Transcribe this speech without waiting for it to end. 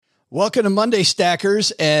Welcome to Monday,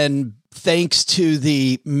 Stackers, and thanks to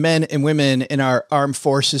the men and women in our armed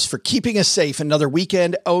forces for keeping us safe. Another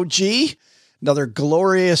weekend, OG, another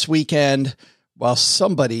glorious weekend while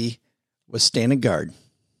somebody was standing guard.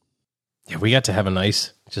 Yeah, we got to have a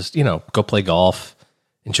nice, go play golf,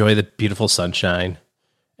 enjoy the beautiful sunshine,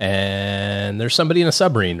 and there's somebody in a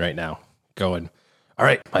submarine right now going, all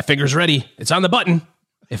right, my finger's ready. It's on the button.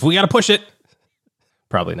 If we got to push it.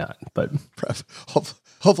 Probably not, but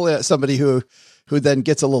hopefully that's somebody who then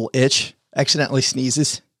gets a little itch, accidentally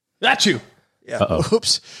sneezes. Got you. Yeah. Uh-oh.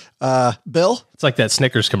 Oops. Bill? It's like that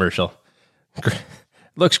Snickers commercial.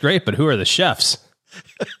 Looks great, but who are the chefs?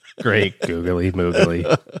 Great googly moogly.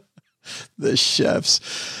 The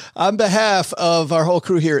chefs. On behalf of our whole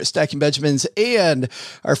crew here at Stacking Benjamins and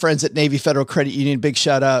our friends at Navy Federal Credit Union, big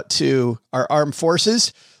shout out to our armed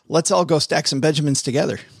forces. Let's all go stack some Benjamins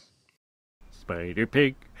together. Spider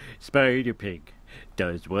Pig,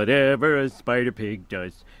 does whatever a Spider Pig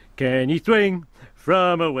does. Can he swing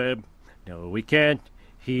from a web? No, he can't.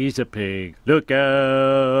 He's a pig. Look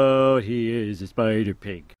out, he is a Spider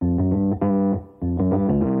Pig.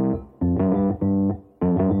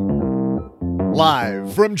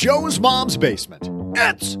 Live from Joe's mom's basement,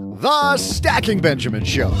 it's the Stacking Benjamin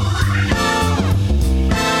Show.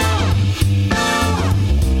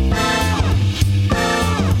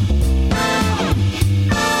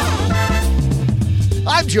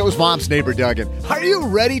 I'm Joe's mom's neighbor, Duggan. Are you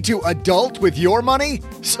ready to adult with your money?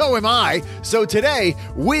 So am I. So today,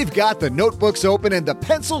 we've got the notebooks open and the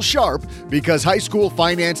pencil sharp because high school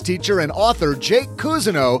finance teacher and author Jake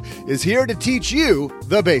Cousineau is here to teach you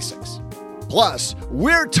the basics. Plus,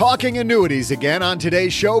 we're talking annuities again on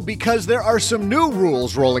today's show because there are some new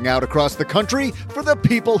rules rolling out across the country for the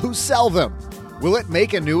people who sell them. Will it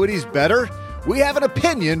make annuities better? We have an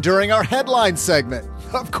opinion during our headline segment.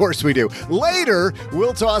 Of course we do. Later,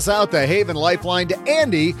 we'll toss out the Haven Lifeline to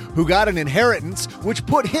Andy, who got an inheritance, which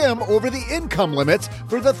put him over the income limits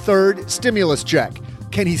for the third stimulus check.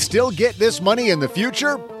 Can he still get this money in the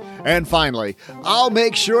future? And finally, I'll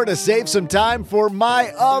make sure to save some time for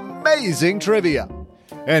my amazing trivia.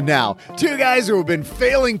 And now, two guys who have been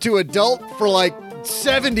failing to adult for like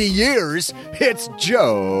 70 years, it's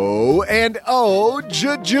Joe and O-G.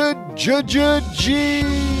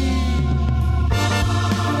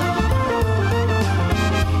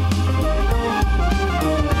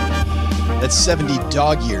 That's 70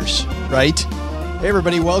 dog years, right? Hey,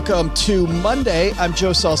 everybody, welcome to Monday. I'm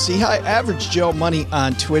Joe Salciha, Average Joe Money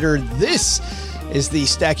on Twitter. This is the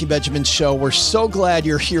Stacking Benjamin Show. We're so glad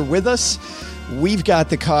you're here with us. We've got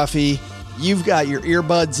the coffee. You've got your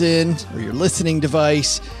earbuds in or your listening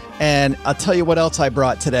device. And I'll tell you what else I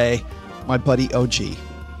brought today. My buddy OG.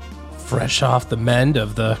 Fresh off the mend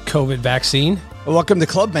of the COVID vaccine. Well, welcome to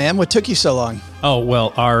the club, man. What took you so long? Oh,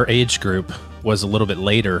 well, our age group was a little bit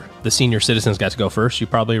later. The senior citizens got to go first, you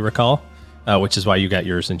probably recall, which is why you got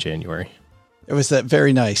yours in January. It was that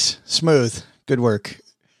very nice, smooth, good work.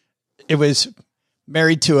 It was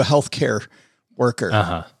married to a healthcare worker.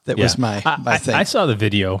 That was my thing. I saw the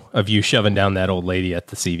video of you shoving down that old lady at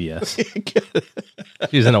the CVS.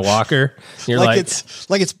 She's in a walker. You're like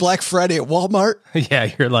it's Black Friday at Walmart.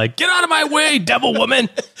 Yeah, you're like, get out of my way, devil woman.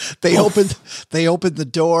 They opened the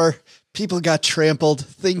door. People got trampled.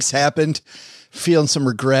 Things happened. Feeling some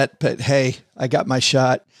regret, but hey, I got my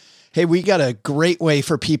shot. Hey, we got a great way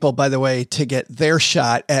for people, by the way, to get their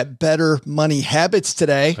shot at better money habits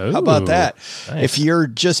today. Ooh, how about that? Nice. If you're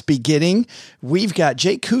just beginning, we've got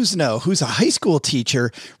Jake Cousineau, who's a high school teacher,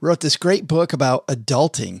 wrote this great book about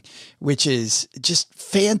adulting, which is just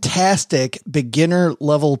fantastic beginner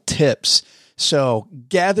level tips. So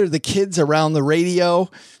gather the kids around the radio,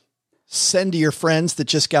 send to your friends that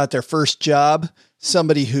just got their first job,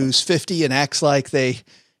 somebody who's 50 and acts like they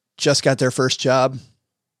just got their first job.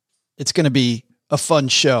 It's going to be a fun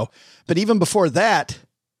show. But even before that,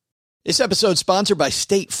 this episode is sponsored by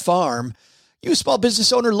State Farm. You a small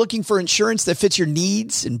business owner looking for insurance that fits your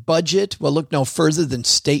needs and budget? Well, look no further than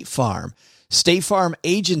State Farm. State Farm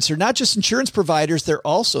agents are not just insurance providers, they're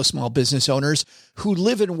also small business owners who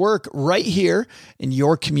live and work right here in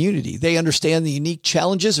your community. They understand the unique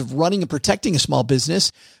challenges of running and protecting a small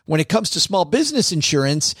business. When it comes to small business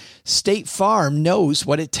insurance, State Farm knows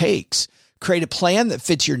what it takes. Create a plan that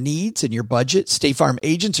fits your needs and your budget. State Farm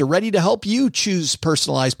agents are ready to help you choose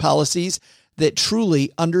personalized policies that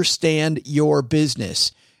truly understand your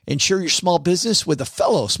business. Insure your small business with a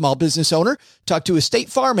fellow small business owner. Talk to a State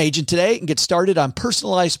Farm agent today and get started on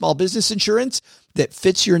personalized small business insurance that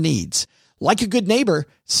fits your needs. Like a good neighbor,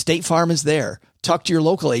 State Farm is there. Talk to your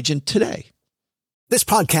local agent today. This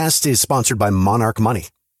podcast is sponsored by Monarch Money.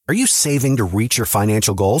 Are you saving to reach your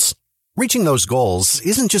financial goals? Reaching those goals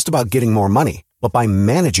isn't just about getting more money, but by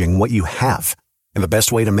managing what you have. And the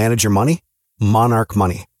best way to manage your money? Monarch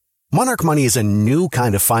Money. Monarch Money is a new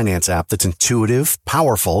kind of finance app that's intuitive,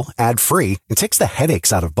 powerful, ad-free, and takes the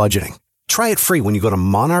headaches out of budgeting. Try it free when you go to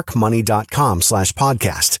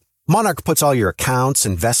monarchmoney.com/podcast. Monarch puts all your accounts,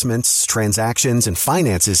 investments, transactions, and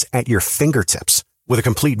finances at your fingertips. With a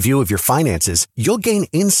complete view of your finances, you'll gain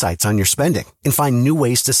insights on your spending and find new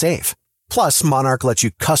ways to save. Plus, Monarch lets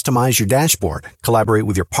you customize your dashboard, collaborate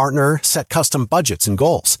with your partner, set custom budgets and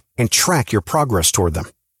goals, and track your progress toward them.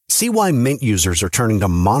 See why Mint users are turning to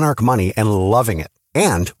Monarch Money and loving it,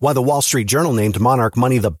 and why the Wall Street Journal named Monarch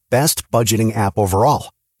Money the best budgeting app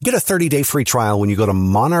overall. Get a 30-day free trial when you go to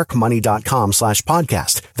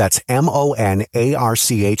monarchmoney.com/podcast. That's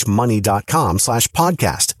MONARCH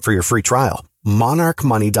money.com/podcast for your free trial.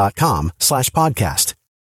 monarchmoney.com/podcast.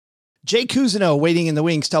 Jay Cousineau waiting in the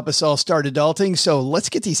wings to help us all start adulting. So let's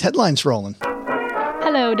get these headlines rolling.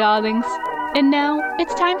 Hello, darlings. And now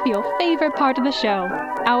it's time for your favorite part of the show,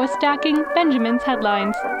 our Stacking Benjamin's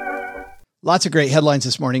headlines. Lots of great headlines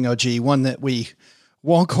this morning, OG. One that we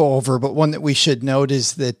won't go over, but one that we should note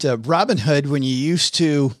is that Robinhood, when you used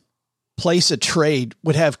to place a trade,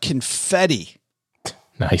 would have confetti.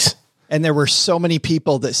 Nice. And there were so many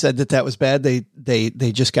people that said that that was bad.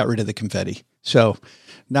 They just got rid of the confetti. So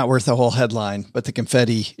not worth the whole headline, but the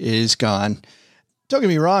confetti is gone. Don't get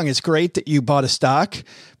me wrong. It's great that you bought a stock,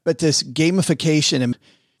 but this gamification and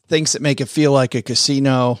things that make it feel like a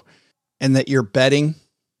casino and that you're betting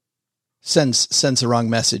sends the wrong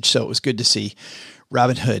message. So it was good to see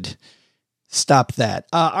Robinhood stop that.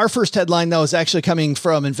 Our first headline, though, is actually coming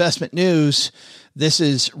from Investment News. This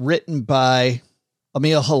is written by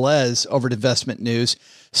Emil Halez over at Investment News.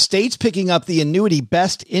 States picking up the annuity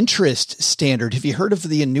best interest standard. Have you heard of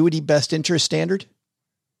the annuity best interest standard?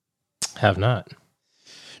 Have not.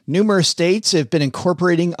 Numerous states have been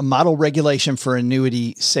incorporating a model regulation for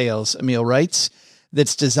annuity sales, Emil writes,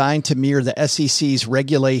 that's designed to mirror the SEC's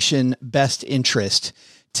regulation best interest.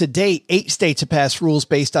 To date, 8 states have passed rules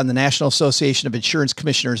based on the National Association of Insurance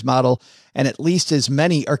Commissioners model, and at least as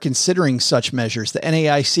many are considering such measures. The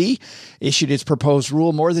NAIC issued its proposed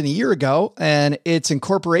rule more than a year ago, and its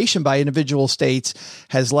incorporation by individual states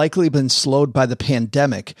has likely been slowed by the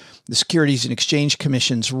pandemic. The Securities and Exchange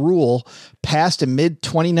Commission's rule, passed in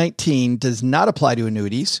mid-2019, does not apply to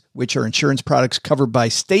annuities, which are insurance products covered by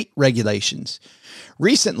state regulations.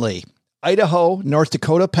 Recently, Idaho, North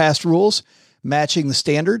Dakota passed rules matching the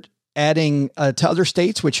standard, adding to other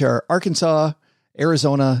states, which are Arkansas,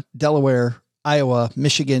 Arizona, Delaware, Iowa,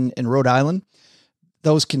 Michigan, and Rhode Island.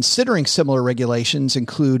 Those considering similar regulations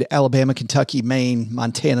include Alabama, Kentucky, Maine,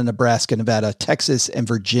 Montana, Nebraska, Nevada, Texas, and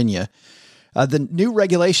Virginia. The new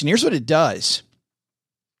regulation, here's what it does.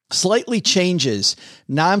 Slightly changes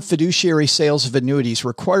non-fiduciary sales of annuities,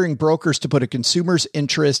 requiring brokers to put a consumer's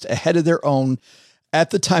interest ahead of their own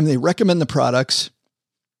at the time they recommend the products.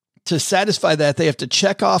 To satisfy that, they have to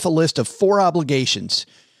check off a list of 4 obligations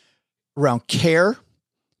around care,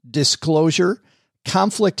 disclosure,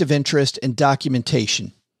 conflict of interest, and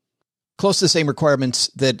documentation. Close to the same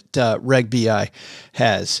requirements that Reg BI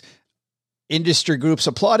has. Industry groups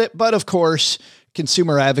applaud it, but of course,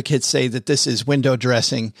 consumer advocates say that this is window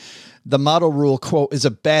dressing. The model rule, quote, is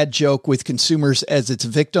a bad joke with consumers as its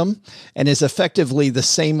victim and is effectively the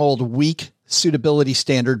same old weak suitability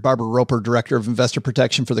standard. Barbara Roper, Director of Investor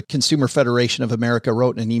Protection for the Consumer Federation of America,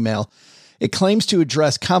 wrote in an email. It claims to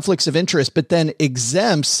address conflicts of interest, but then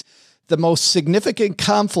exempts the most significant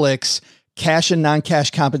conflicts, cash and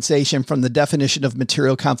non-cash compensation, from the definition of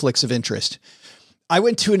material conflicts of interest. I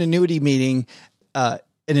went to an annuity meeting, an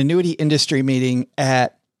annuity industry meeting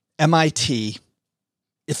at MIT.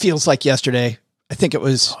 It feels like yesterday. I think it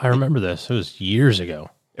was. I remember this. It was years ago.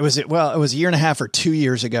 It was a year and a half or 2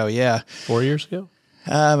 years ago. Yeah. 4 years ago.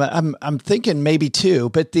 I'm thinking maybe 2,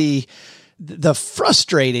 but the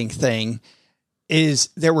frustrating thing is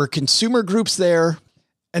there were consumer groups there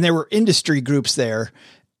and there were industry groups there.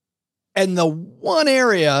 And the one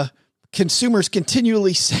area consumers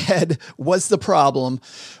continually said was the problem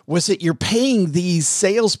was that you're paying these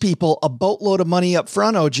salespeople a boatload of money up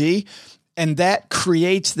front, OG, and that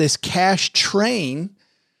creates this cash train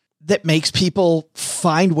that makes people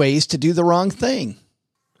find ways to do the wrong thing.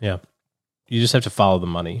 Yeah. You just have to follow the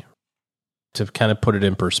money. To kind of put it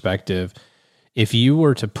in perspective, if you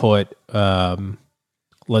were to put,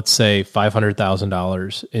 let's say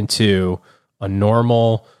 $500,000 into a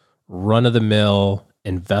normal run-of-the-mill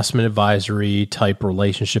investment advisory type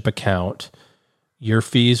relationship account, your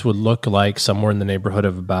fees would look like somewhere in the neighborhood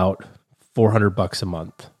of about $400 a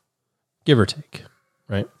month, give or take,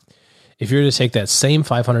 right? If you're to take that same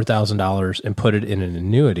 $500,000 and put it in an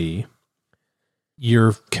annuity,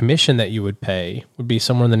 your commission that you would pay would be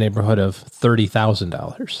somewhere in the neighborhood of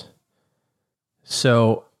 $30,000.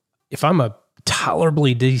 So if I'm a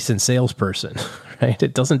tolerably decent salesperson, right,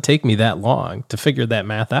 it doesn't take me that long to figure that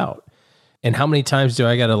math out. And how many times do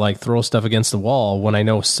I got to like throw stuff against the wall when I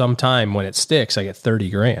know sometime when it sticks, I get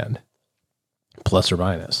 30 grand plus or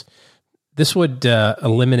minus. This would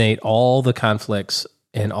eliminate all the conflicts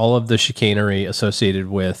and all of the chicanery associated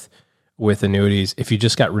with annuities if you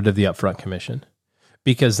just got rid of the upfront commission,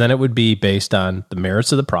 because then it would be based on the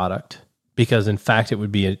merits of the product, because in fact it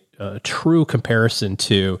would be a true comparison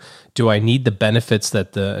to, do I need the benefits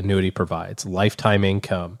that the annuity provides? Lifetime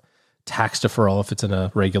income, tax deferral if it's in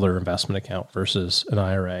a regular investment account versus an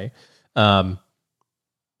IRA, the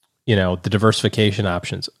diversification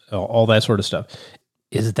options, all that sort of stuff.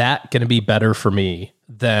 Is that going to be better for me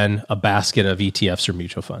than a basket of ETFs or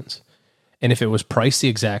mutual funds? And if it was priced the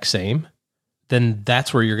exact same, then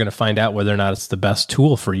that's where you're going to find out whether or not it's the best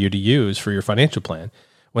tool for you to use for your financial plan.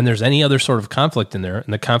 When there's any other sort of conflict in there,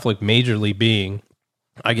 and the conflict majorly being,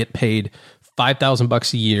 I get paid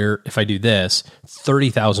 $5,000 a year if I do this,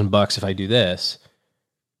 $30,000 if I do this,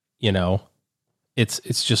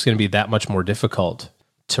 it's just going to be that much more difficult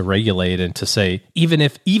to regulate and to say, even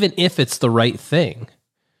if it's the right thing,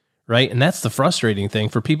 right? And that's the frustrating thing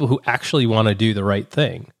for people who actually want to do the right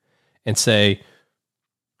thing and say,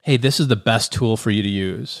 hey, this is the best tool for you to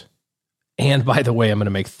use. And by the way, I'm going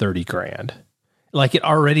to make 30 grand. Like, it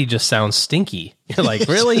already just sounds stinky. You're like,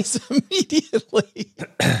 really? Immediately.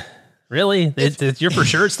 Really? You're for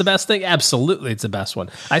sure it's the best thing? Absolutely, it's the best one.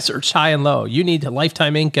 I searched high and low. You need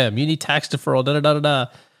lifetime income. You need tax deferral, da-da-da-da-da.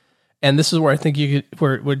 And this is where I think you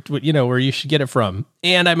could, where you should get it from.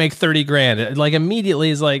 And I make 30 grand. Like, immediately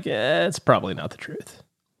is like, it's probably not the truth.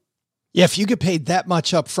 Yeah, if you get paid that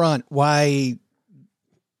much up front, why...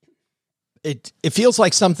 It feels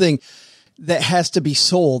like something that has to be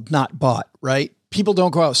sold, not bought, right? People don't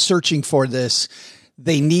go out searching for this.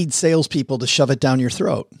 They need salespeople to shove it down your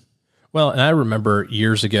throat. Well, and I remember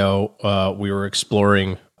years ago, we were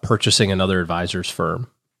exploring purchasing another advisor's firm.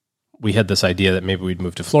 We had this idea that maybe we'd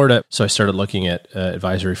move to Florida. So I started looking at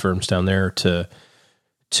advisory firms down there to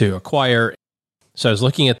acquire. So I was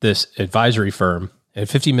looking at this advisory firm at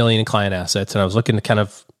 $50 million in client assets, and I was looking to kind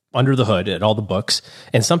of under the hood at all the books,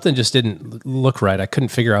 and something just didn't look right. I couldn't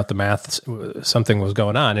figure out the math. Something was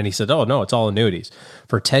going on. And he said, oh no, it's all annuities.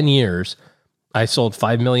 For 10 years, I sold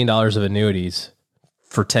 $5 million of annuities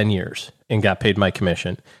for 10 years and got paid my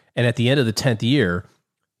commission. And at the end of the 10th year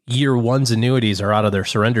one's annuities are out of their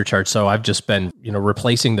surrender charge. So I've just been,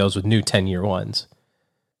 replacing those with new 10-year ones.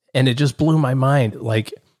 And it just blew my mind.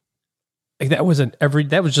 Like that was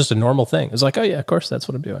just a normal thing. It was like, oh yeah, of course that's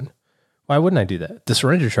what I'm doing. Why wouldn't I do that? The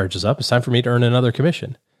surrender charge is up. It's time for me to earn another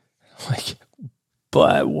commission. Like,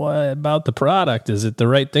 but what about the product? Is it the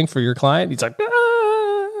right thing for your client? He's like,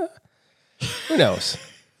 who knows?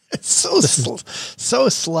 It's so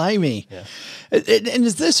slimy. Yeah. And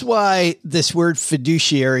is this why this word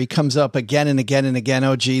fiduciary comes up again and again and again?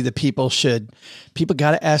 Oh, gee, people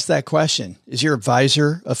got to ask that question. Is your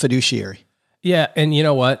advisor a fiduciary? Yeah. And you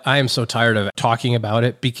know what? I am so tired of talking about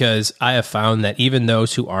it because I have found that even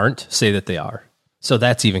those who aren't say that they are. So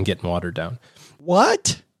that's even getting watered down.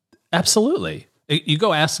 What? Absolutely. You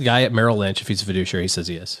go ask the guy at Merrill Lynch if he's a fiduciary. He says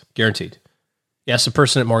he is. Guaranteed. You ask the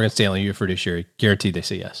person at Morgan Stanley, are you a fiduciary? Guaranteed they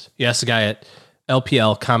say yes. You ask the guy at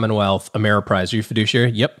LPL, Commonwealth, Ameriprise, are you a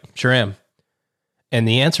fiduciary? Yep, sure am. And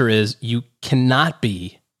the answer is you cannot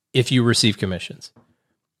be if you receive commissions.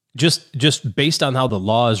 Just based on how the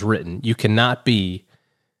law is written, you cannot be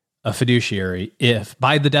a fiduciary if,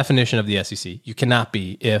 by the definition of the SEC, you cannot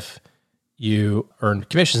be if you earn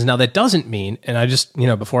commissions. Now that doesn't mean, and I just,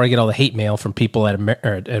 before I get all the hate mail from people at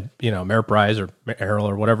Ameriprise or Merrill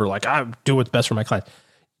or whatever, like, I do what's best for my clients.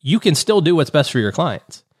 You can still do what's best for your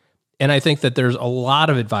clients. And I think that there's a lot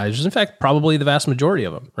of advisors, in fact, probably the vast majority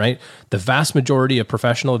of them, right? The vast majority of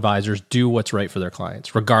professional advisors do what's right for their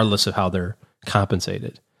clients, regardless of how they're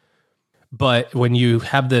compensated. But when you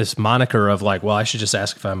have this moniker of like, well, I should just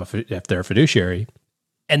ask if they're a fiduciary,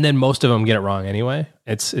 and then most of them get it wrong anyway,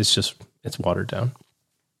 it's watered down.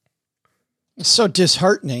 It's so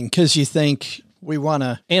disheartening because you think we want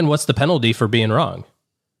to. And what's the penalty for being wrong?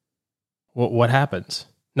 What happens?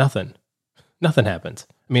 Nothing. Nothing happens.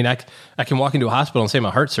 I mean, I can walk into a hospital and say I'm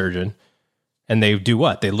a heart surgeon, and they do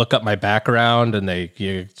what? They look up my background and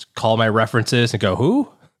you call my references and go, who?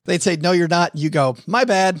 They'd say, no, you're not. You go, my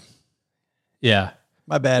bad. Yeah.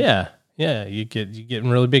 My bad. Yeah. Yeah. You get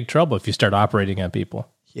in really big trouble if you start operating on people.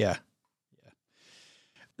 Yeah.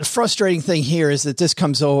 The frustrating thing here is that this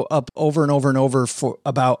comes up over and over and over for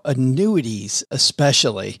about annuities,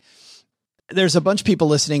 especially. There's a bunch of people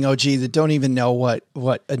listening, OG, that don't even know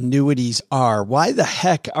what annuities are. Why the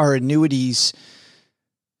heck are annuities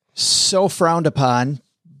so frowned upon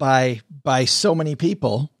by so many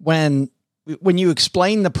people when you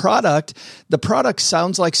explain the product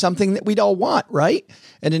sounds like something that we'd all want, right?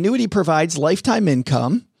 An annuity provides lifetime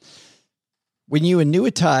income. When you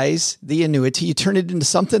annuitize the annuity, you turn it into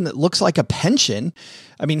something that looks like a pension.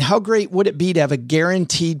 I mean, how great would it be to have a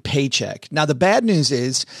guaranteed paycheck? Now, the bad news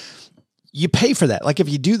is you pay for that. Like if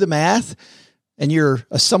you do the math and you're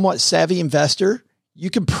a somewhat savvy investor, you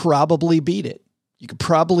can probably beat it. You could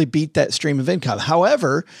probably beat that stream of income.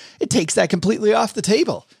 However, it takes that completely off the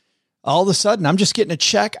table. All of a sudden, I'm just getting a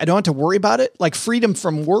check. I don't have to worry about it. Like freedom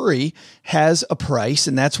from worry has a price,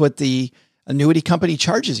 and that's what the annuity company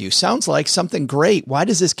charges you. Sounds like something great. Why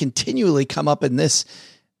does this continually come up in this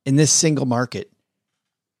single market?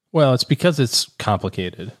 Well, it's because it's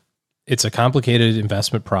complicated. It's a complicated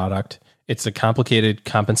investment product. It's a complicated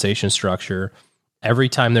compensation structure. Every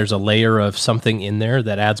time there's a layer of something in there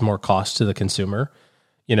that adds more cost to the consumer,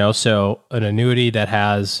 so an annuity that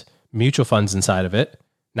has mutual funds inside of it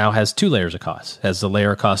now has two layers of costs. It has the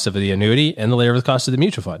layer of cost of the annuity and the layer of the cost of the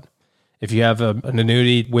mutual fund. If you have an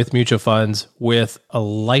annuity with mutual funds with a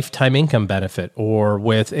lifetime income benefit or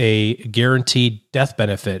with a guaranteed death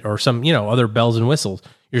benefit or some, other bells and whistles,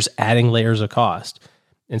 you're just adding layers of cost.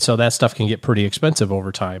 And so that stuff can get pretty expensive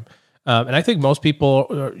over time. And I think most people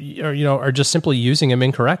are just simply using them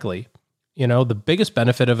incorrectly. The biggest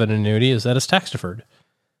benefit of an annuity is that it's tax deferred.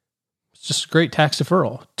 It's just a great tax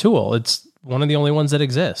deferral tool. It's one of the only ones that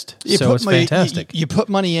exist. So it's fantastic. You put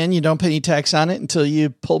money in, you don't pay any tax on it until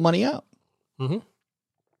you pull money out. Mm-hmm.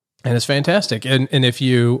 And it's fantastic. And if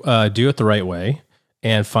you do it the right way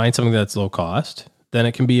and find something that's low cost, then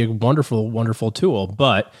it can be a wonderful, wonderful tool.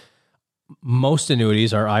 But most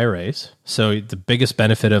annuities are IRAs. So the biggest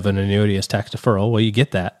benefit of an annuity is tax deferral. Well, you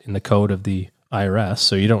get that in the code of the IRS.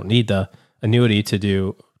 So you don't need the annuity to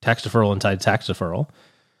do tax deferral inside tax deferral.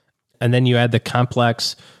 And then you add the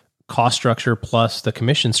complex cost structure plus the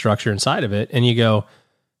commission structure inside of it. And you go,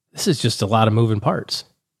 this is just a lot of moving parts.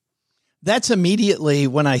 That's immediately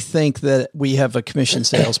when I think that we have a commission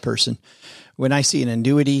salesperson, when I see an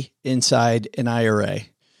annuity inside an IRA.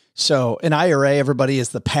 So an IRA, everybody, is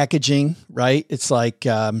the packaging, right? It's like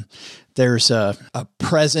there's a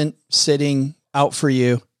present sitting out for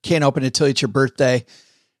you. Can't open it till it's your birthday.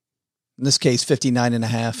 In this case, 59 and a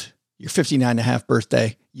half. Your 59 and a half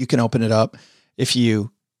birthday, you can open it up. If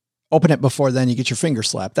you open it before then, you get your finger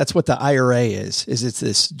slapped. That's what the IRA is it's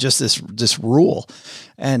this rule.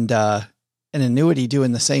 And an annuity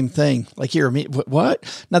doing the same thing. Like here,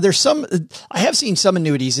 what? Now I have seen some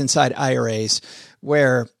annuities inside IRAs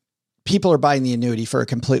where people are buying the annuity for a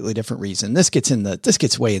completely different reason. This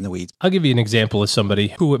gets way in the weeds. I'll give you an example of somebody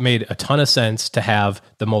who it made a ton of sense to have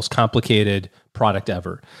the most complicated product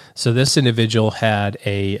ever. So this individual had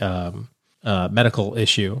a medical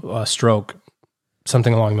issue, a stroke,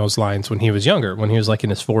 something along those lines when he was younger, when he was like in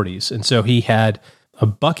his 40s. And so he had a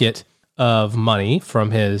bucket of money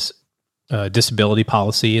from his disability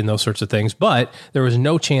policy and those sorts of things, but there was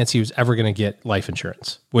no chance he was ever going to get life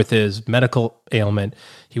insurance. With his medical ailment,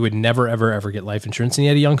 he would never, ever, ever get life insurance. And he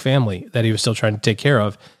had a young family that he was still trying to take care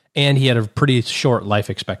of. And he had a pretty short life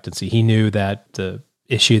expectancy. He knew that the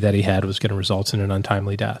issue that he had was going to result in an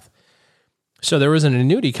untimely death. So there was an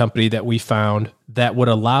annuity company that we found that would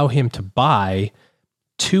allow him to buy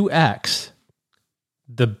 2x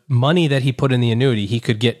the money that he put in the annuity. He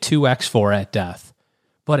could get 2x for at death.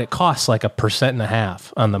 But it costs like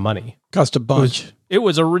 1.5% on the money. Cost a bunch. It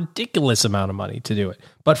was a ridiculous amount of money to do it.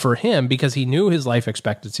 But for him, because he knew his life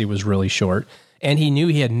expectancy was really short and he knew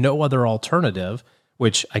he had no other alternative,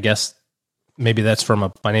 which I guess maybe that's from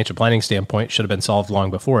a financial planning standpoint, should have been solved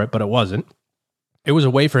long before it, but it wasn't. It was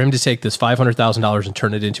a way for him to take this $500,000 and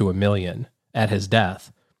turn it into $1 million at his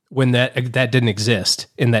death when that didn't exist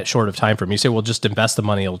in that short of time frame. You say, well, just invest the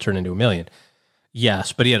money, it'll turn into $1 million.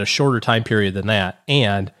 Yes, but he had a shorter time period than that,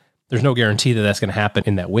 and there's no guarantee that that's going to happen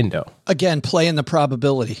in that window. Again, playing the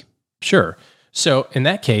probability. Sure. So in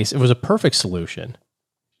that case, it was a perfect solution.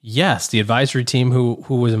 Yes, the advisory team who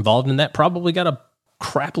was involved in that probably got a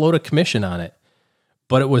crap load of commission on it,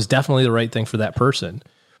 but it was definitely the right thing for that person.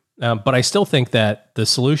 But I still think that the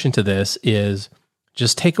solution to this is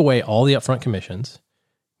just take away all the upfront commissions,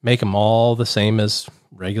 make them all the same as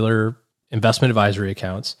regular investment advisory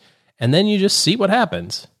accounts, and then you just see what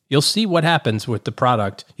happens. You'll see what happens with the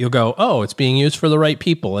product. You'll go, oh, it's being used for the right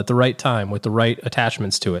people at the right time with the right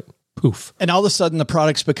attachments to it. Poof. And all of a sudden the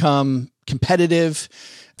products become competitive.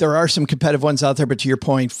 there are some competitive ones out there, but to your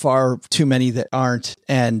point, far too many that aren't.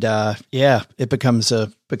 And it becomes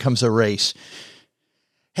a race.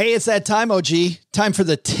 Hey, it's that time, OG. Time for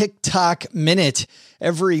the TikTok Minute.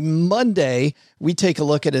 Every Monday, we take a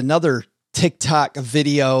look at another TikTok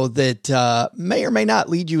video that may or may not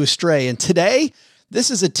lead you astray. And today, this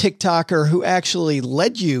is a TikToker who actually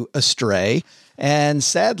led you astray. And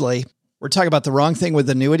sadly, we're talking about the wrong thing with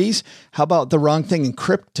annuities. How about the wrong thing in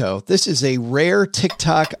crypto? This is a rare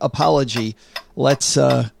TikTok apology. Let's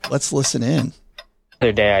listen in. The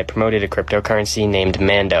other day, I promoted a cryptocurrency named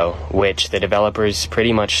Mando, which the developers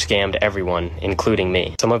pretty much scammed everyone, including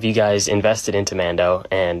me. Some of you guys invested into Mando,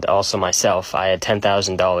 and also myself. I had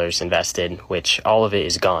 $10,000 invested, which all of it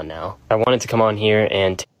is gone now. I wanted to come on here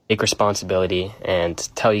and take responsibility and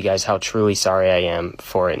tell you guys how truly sorry I am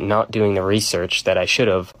for not doing the research that I should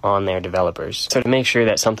have on their developers. So to make sure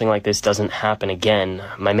that something like this doesn't happen again,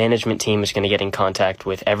 my management team is going to get in contact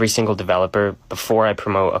with every single developer before I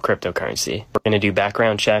promote a cryptocurrency. We're going to do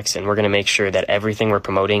background checks, and we're going to make sure that everything we're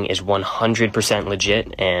promoting is 100%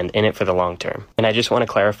 legit and in it for the long term. And I just want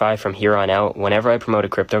to clarify from here on out, whenever I promote a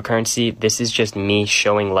cryptocurrency, this is just me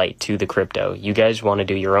showing light to the crypto. You guys want to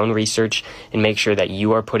do your own research and make sure that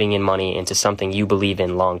you are putting in money into something you believe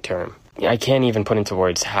in long term. I can't even put into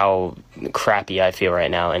words how crappy I feel right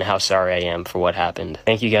now and how sorry I am for what happened.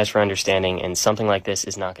 Thank you guys for understanding, and something like this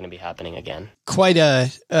is not going to be happening again. Quite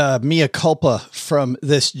a mea culpa from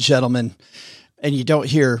this gentleman, and you don't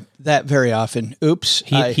hear that very often. Oops.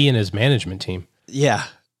 He and his management team. Yeah.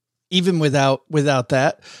 Even without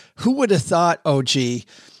that, who would have thought, OG,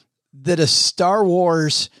 that a Star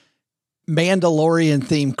Wars Mandalorian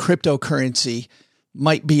themed cryptocurrency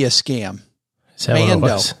might be a scam? Is that Mando. What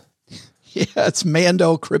it was? Yeah, it's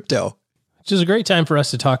Mando crypto. Which is a great time for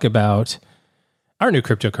us to talk about our new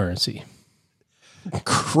cryptocurrency.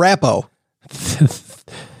 Crapo.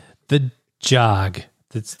 The Jog.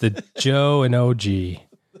 It's the Joe and OG. It's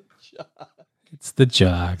the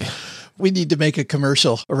Jog. We need to make a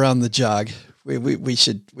commercial around the Jog. We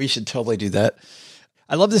should totally do that.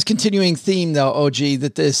 I love this continuing theme though, OG,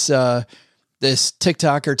 that this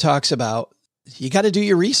TikToker talks about. You got to do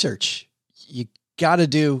your research. You got to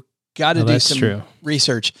do some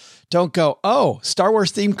research. Don't go, oh, Star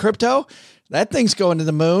Wars themed crypto. That thing's going to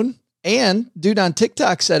the moon. And dude on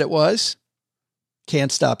TikTok said it was.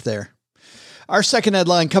 Can't stop there. Our second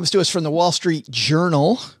headline comes to us from the Wall Street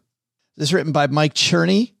Journal. This is written by Mike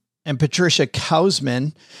Cherney and Patricia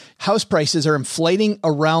Cousineau. House prices are inflating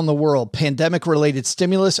around the world. Pandemic-related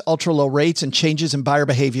stimulus, ultra-low rates, and changes in buyer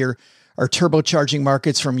behavior are turbocharging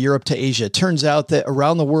markets from Europe to Asia. It turns out that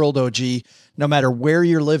around the world, OG, no matter where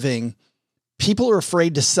you're living, people are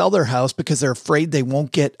afraid to sell their house because they're afraid they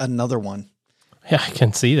won't get another one. Yeah, I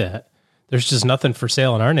can see that. There's just nothing for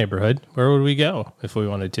sale in our neighborhood. Where would we go if we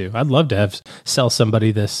wanted to? I'd love to sell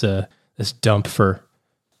somebody this dump for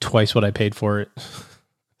twice what I paid for it.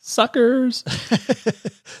 Suckers.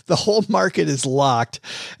 The whole market is locked.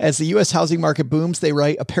 As the U.S. housing market booms, they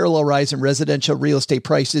write, a parallel rise in residential real estate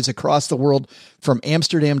prices across the world from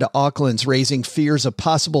Amsterdam to Auckland's raising fears of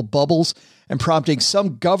possible bubbles and prompting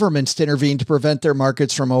some governments to intervene to prevent their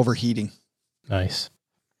markets from overheating. Nice.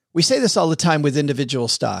 We say this all the time with individual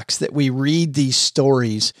stocks, that we read these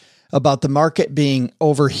stories about the market being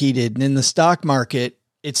overheated. And in the stock market,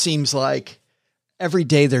 it seems like every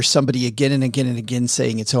day there's somebody again and again and again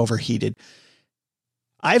saying it's overheated.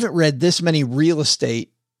 I haven't read this many real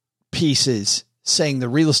estate pieces saying the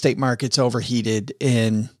real estate market's overheated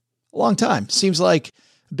in a long time. Seems like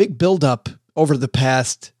a big buildup over the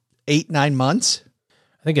past 8-9 months.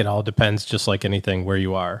 I think it all depends, just like anything, where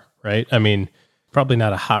you are, right? I mean, probably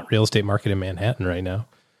not a hot real estate market in Manhattan right now.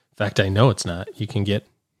 In fact, I know it's not. You can get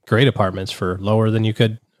great apartments for lower than you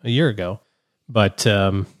could a year ago. But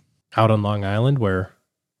out on Long Island, where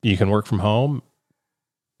you can work from home,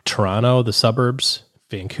 Toronto, the suburbs,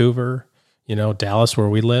 Vancouver, Dallas, where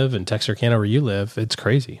we live, and Texarkana, where you live, it's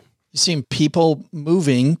crazy. You see people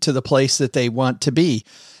moving to the place that they want to be.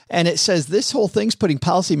 And it says this whole thing's putting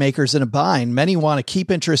policymakers in a bind. Many want to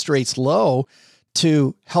keep interest rates low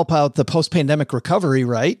to help out the post-pandemic recovery,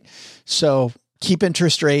 right? So keep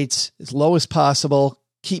interest rates as low as possible,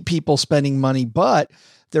 keep people spending money, but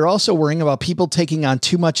they're also worrying about people taking on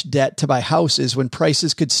too much debt to buy houses when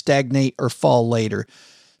prices could stagnate or fall later.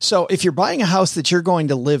 So if you're buying a house that you're going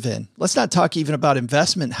to live in, let's not talk even about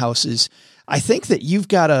investment houses. I think that you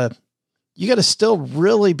got to still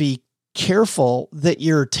really be careful that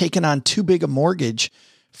you're taking on too big a mortgage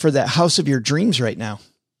for that house of your dreams right now.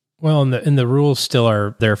 Well, and the rules still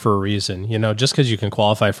are there for a reason. Just because you can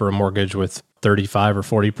qualify for a mortgage with 35 or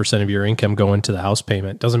 40% of your income going to the house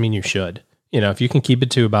payment doesn't mean you should. If you can keep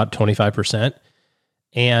it to about 25%,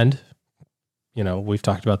 and, we've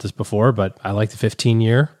talked about this before, but I like the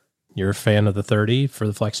 15-year. You're a fan of the 30 for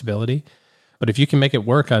the flexibility. But if you can make it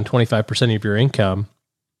work on 25% of your income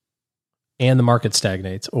and the market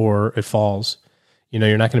stagnates or it falls,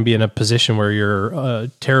 you're not going to be in a position where you're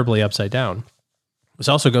terribly upside down. This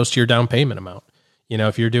also goes to your down payment amount.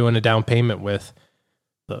 If you're doing a down payment with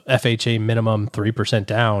the FHA minimum 3%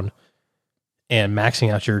 down and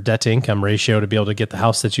maxing out your debt to income ratio to be able to get the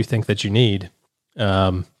house that you think that you need,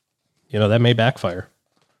 that may backfire.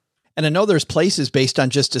 And I know there's places based on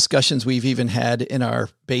just discussions we've even had in our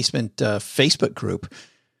basement Facebook group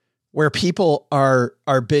where people are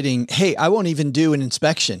bidding, hey, I won't even do an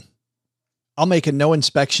inspection. I'll make a no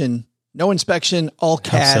inspection, all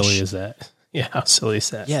cash. How silly is that? Yeah, how silly is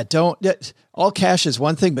that? Yeah, all cash is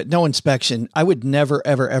one thing, but no inspection. I would never,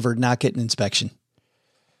 ever, ever not get an inspection.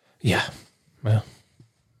 Yeah. Well,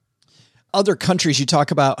 other countries, you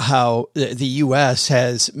talk about how the U.S.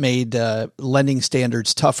 has made lending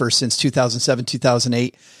standards tougher since 2007,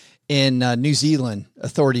 2008. In New Zealand,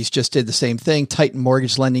 authorities just did the same thing, tightened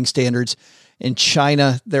mortgage lending standards. In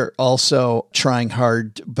China, they're also trying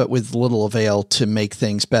hard, but with little avail to make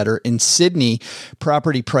things better. In Sydney,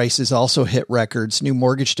 property prices also hit records. New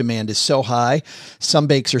mortgage demand is so high, some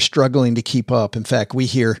banks are struggling to keep up. In fact, we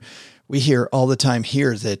hear all the time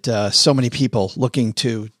here that so many people looking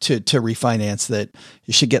to refinance that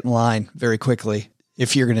you should get in line very quickly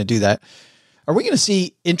if you're going to do that. Are we going to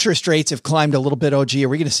see interest rates have climbed a little bit, OG? Are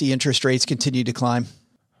we going to see interest rates continue to climb?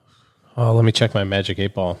 Oh, let me check my magic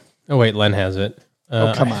 8 ball. Oh, wait, Len has it.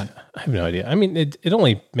 Come on. I have no idea. I mean, it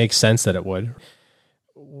only makes sense that it would.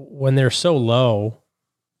 When they're so low,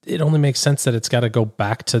 it only makes sense that it's got to go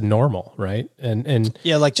back to normal, right? And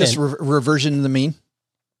yeah, like just reversion to the mean.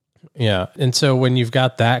 Yeah. And so when you've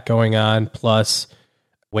got that going on, plus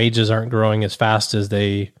wages aren't growing as fast as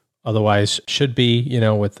they otherwise should be,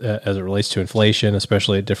 with as it relates to inflation,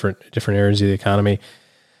 especially at different areas of the economy,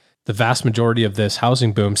 the vast majority of this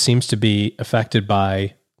housing boom seems to be affected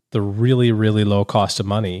by the really, really low cost of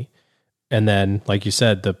money. And then, like you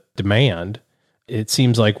said, the demand, it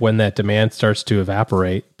seems like when that demand starts to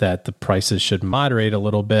evaporate, that the prices should moderate a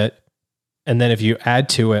little bit. And then if you add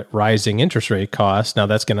to it rising interest rate costs, now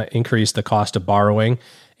that's going to increase the cost of borrowing,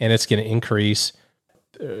 and it's going to increase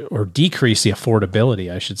or decrease the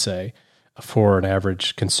affordability, I should say, for an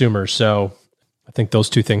average consumer. So I think those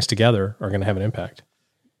two things together are going to have an impact.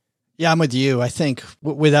 Yeah, I'm with you. I think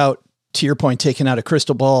without, to your point, taking out a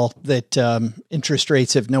crystal ball, that interest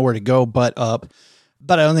rates have nowhere to go but up.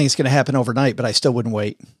 But I don't think it's going to happen overnight, but I still wouldn't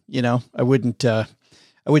wait. I wouldn't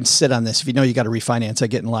sit on this. If you know you got to refinance, I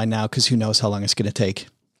get in line now because who knows how long it's going to take.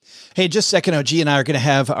 Hey, just a second, OG and I are going to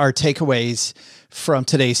have our takeaways from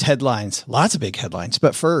today's headlines. Lots of big headlines.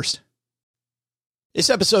 But first, this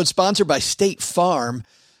episode is sponsored by State Farm.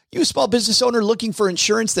 You a small business owner looking for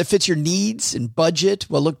insurance that fits your needs and budget?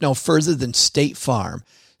 Well, look no further than State Farm.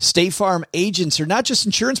 State Farm agents are not just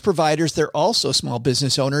insurance providers, they're also small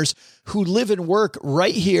business owners who live and work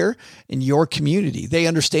right here in your community. They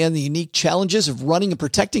understand the unique challenges of running and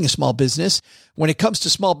protecting a small business. When it comes to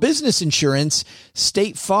small business insurance,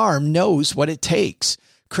 State Farm knows what it takes.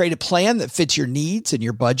 Create a plan that fits your needs and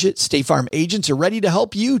your budget. State Farm agents are ready to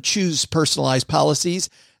help you choose personalized policies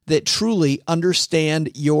that truly understand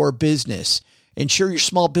your business. Insure your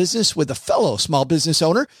small business with a fellow small business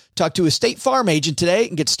owner. Talk to a State Farm agent today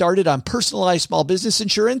and get started on personalized small business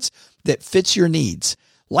insurance that fits your needs.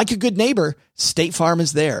 Like a good neighbor, State Farm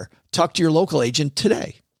is there. Talk to your local agent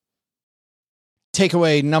today.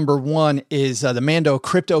 Takeaway number one is the Mando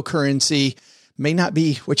cryptocurrency may not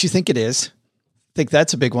be what you think it is. I think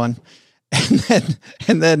that's a big one.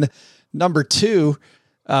 And then number two,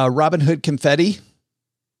 Robinhood confetti.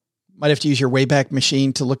 Might have to use your Wayback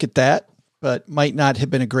Machine to look at that, but might not have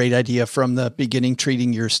been a great idea from the beginning,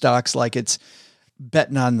 treating your stocks like it's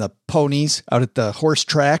betting on the ponies out at the horse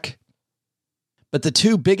track. But the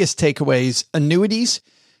two biggest takeaways, annuities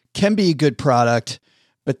can be a good product,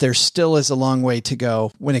 but there still is a long way to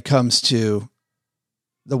go when it comes to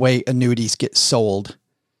the way annuities get sold.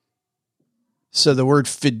 So the word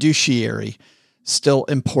fiduciary, still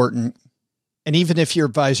important. And even if your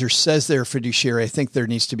advisor says they're a fiduciary, I think there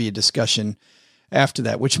needs to be a discussion after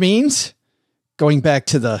that, which means going back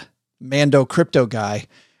to the Mando crypto guy,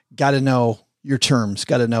 got to know your terms,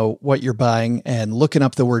 got to know what you're buying, and looking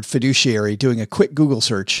up the word fiduciary, doing a quick Google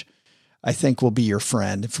search, I think will be your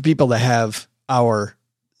friend. For people that have our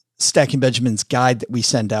Stacking Benjamins guide that we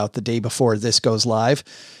send out the day before this goes live,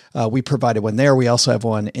 we provided one there. We also have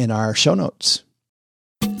one in our show notes.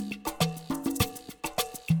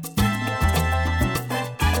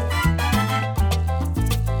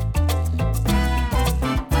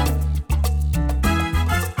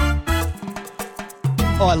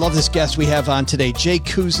 Oh, I love this guest we have on today. Jay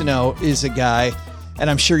Cousineau is a guy, and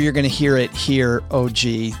I'm sure you're going to hear it here, OG,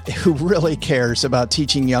 who really cares about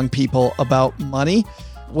teaching young people about money.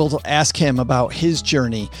 We'll ask him about his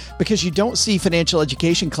journey because you don't see financial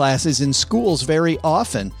education classes in schools very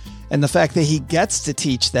often. And the fact that he gets to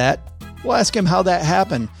teach that, we'll ask him how that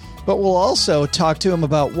happened. But we'll also talk to him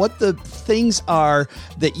about what the things are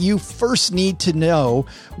that you first need to know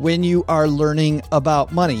when you are learning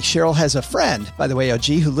about money. Cheryl has a friend, by the way, OG,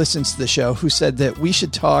 who listens to the show, who said that we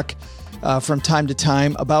should talk from time to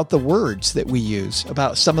time about the words that we use,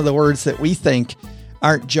 about some of the words that we think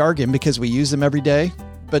aren't jargon because we use them every day.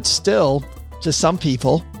 But still, to some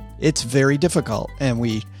people, it's very difficult. And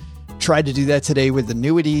we tried to do that today with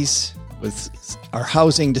annuities, with our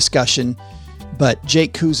housing discussion. But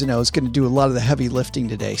Jake Cousineau is going to do a lot of the heavy lifting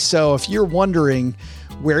today. So if you're wondering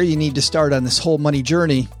where you need to start on this whole money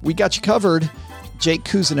journey, we got you covered. Jake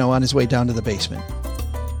Cousineau on his way down to the basement.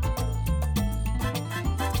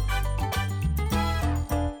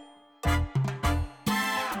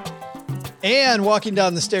 And walking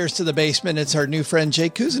down the stairs to the basement, it's our new friend,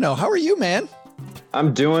 Jake Cousineau. How are you, man?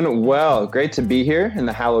 I'm doing well. Great to be here in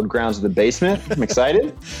the hallowed grounds of the basement. I'm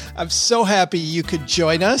excited. I'm so happy you could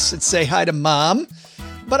join us and say hi to Mom.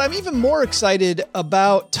 But I'm even more excited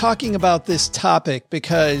about talking about this topic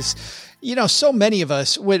because, you know, so many of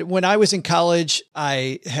us, when I was in college,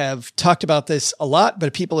 I have talked about this a lot, but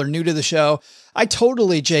if people are new to the show, I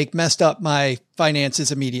totally, Jake, messed up my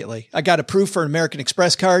finances immediately. I got approved for an American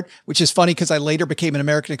Express card, which is funny because I later became an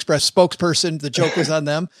American Express spokesperson. The joke was on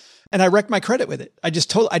them. And I wrecked my credit with it. I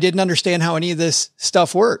didn't understand how any of this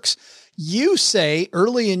stuff works. You say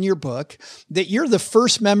early in your book that you're the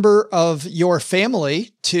first member of your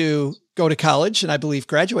family to go to college and I believe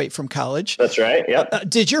graduate from college. That's right. Yep.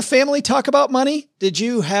 Did your family talk about money? Did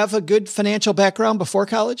you have a good financial background before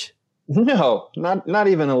college? No, not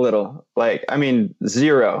even a little.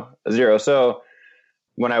 Zero. So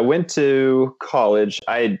when I went to college,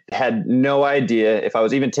 I had no idea if I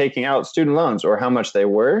was even taking out student loans or how much they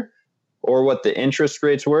were or what the interest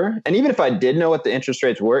rates were. And even if I did know what the interest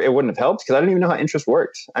rates were, it wouldn't have helped because I didn't even know how interest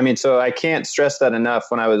worked. So I can't stress that enough.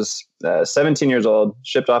 When I was 17 years old,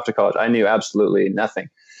 shipped off to college, I knew absolutely nothing.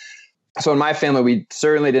 So in my family, we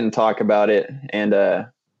certainly didn't talk about it. And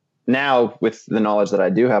now with the knowledge that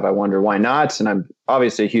I do have, I wonder why not. And I'm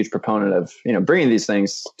obviously a huge proponent of, bringing these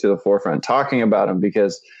things to the forefront, talking about them,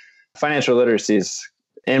 because financial literacy is,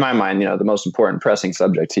 in my mind, the most important pressing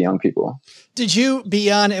subject to young people. Did you,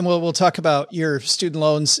 beyond, and we'll talk about your student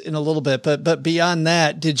loans in a little bit, but beyond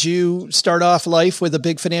that, did you start off life with a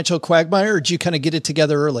big financial quagmire, or did you kind of get it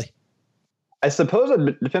together early? I suppose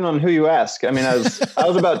it depends on who you ask. I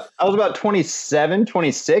was about 27,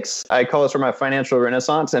 26. I call it sort of my financial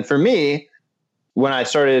renaissance. And for me, when I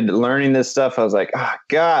started learning this stuff, I was like, oh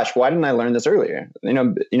gosh, why didn't I learn this earlier?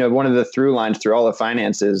 One of the through lines through all of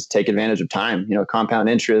finance is take advantage of time, compound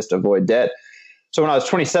interest, avoid debt. So when I was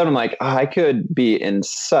 27, I'm like, I could be in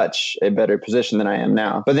such a better position than I am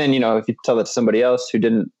now. But then, if you tell that to somebody else who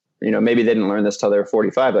didn't, maybe they didn't learn this till they were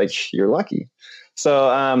 45, like, you're lucky. So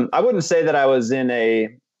I wouldn't say that I wasn't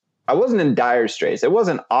in dire straits. It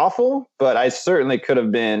wasn't awful, but I certainly could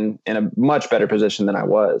have been in a much better position than I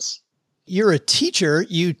was. You're a teacher.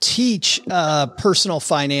 You teach personal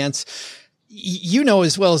finance. You know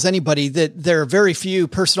as well as anybody that there are very few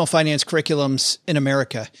personal finance curriculums in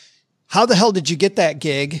America. How the hell did you get that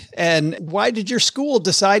gig? And why did your school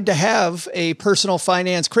decide to have a personal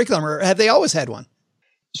finance curriculum, or have they always had one?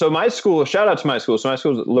 So my school, shout out to my school. So my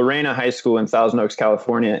school is Lorena High School in Thousand Oaks,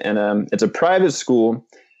 California. And it's a private school.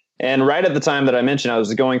 And right at the time that I mentioned, I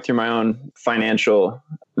was going through my own financial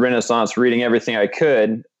renaissance, reading everything I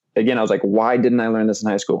could. Again, I was like, why didn't I learn this in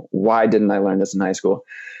high school? Why didn't I learn this in high school?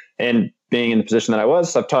 And being in the position that I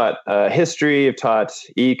was, I've taught history, I've taught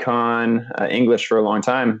econ, English for a long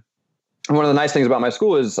time. And one of the nice things about my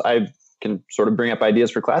school is I can sort of bring up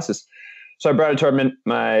ideas for classes. So I brought it to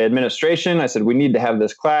my administration. I said, we need to have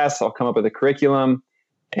this class. I'll come up with a curriculum.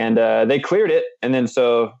 And they cleared it. And then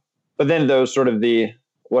but then there was sort of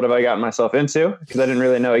what have I gotten myself into? Because I didn't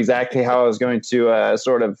really know exactly how I was going to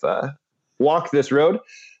walk this road.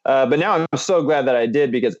 But now I'm so glad that I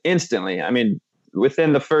did, because instantly,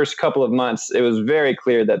 within the first couple of months, it was very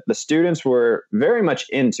clear that the students were very much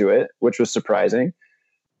into it, which was surprising.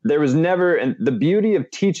 There was never, and the beauty of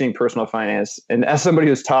teaching personal finance, and as somebody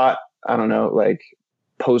who's taught, I don't know, like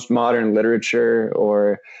postmodern literature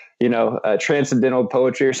or, transcendental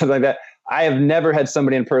poetry or something like that, I have never had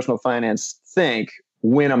somebody in personal finance think,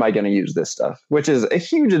 when am I going to use this stuff? Which is a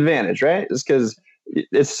huge advantage, right? It's because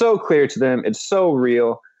it's so clear to them. It's so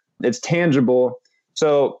real. It's tangible.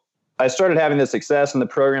 So I started having this success, and the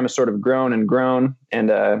program has sort of grown and grown.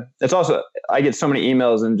 And it's also, I get so many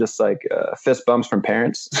emails and just like fist bumps from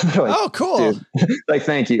parents. Like, oh, cool. Dude, like,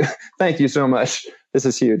 thank you so much. This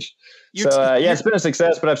is huge. It's been a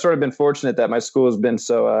success, but I've sort of been fortunate that my school has been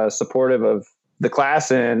so supportive of the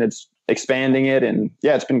class, and it's expanding it. And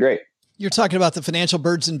yeah, it's been great. You're talking about the financial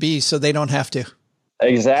birds and bees, so they don't have to.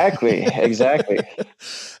 Exactly.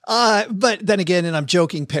 But then again, and I'm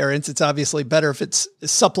joking, parents, it's obviously better if it's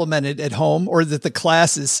supplemented at home, or that the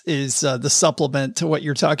class is the supplement to what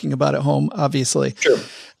you're talking about at home, obviously. Sure.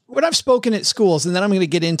 When I've spoken at schools, and then I'm going to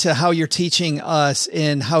get into how you're teaching us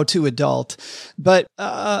in How to Adult. But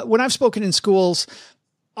when I've spoken in schools,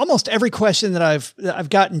 almost every question that I've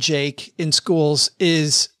gotten, Jake, in schools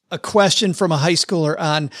is a question from a high schooler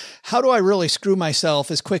on how do I really screw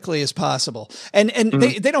myself as quickly as possible? And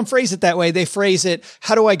they don't phrase it that way. They phrase it,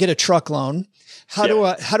 how do I get a truck loan? How do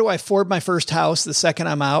I afford my first house the second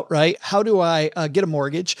I'm out, right? How do I get a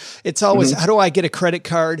mortgage? It's always, how do I get a credit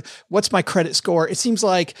card? What's my credit score? It seems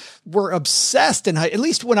like we're obsessed at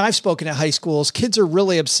least when I've spoken at high schools, kids are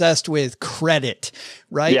really obsessed with credit,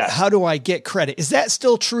 right? Yeah. How do I get credit? Is that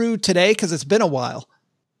still true today? Because it's been a while.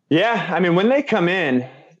 Yeah. I mean, when they come in,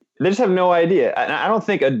 they just have no idea. I don't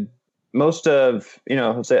think most of,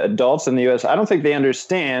 let's say adults in the U.S., I don't think they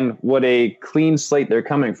understand what a clean slate they're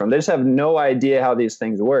coming from. They just have no idea how these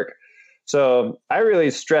things work. So I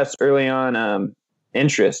really stressed early on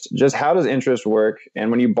interest. Just how does interest work?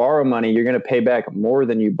 And when you borrow money, you're going to pay back more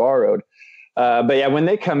than you borrowed. But yeah, when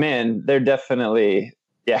they come in, they're definitely,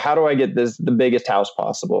 how do I get the biggest house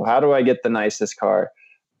possible? How do I get the nicest car?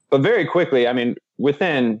 But very quickly, I mean,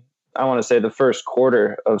 within, I want to say the first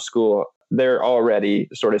quarter of school, they're already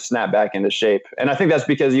sort of snap back into shape. And I think that's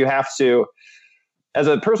because you have to, as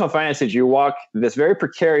a personal finance teacher, you walk this very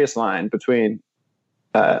precarious line between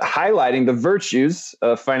highlighting the virtues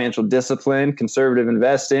of financial discipline, conservative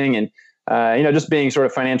investing, and, just being sort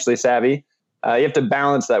of financially savvy. You have to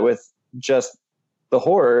balance that with just the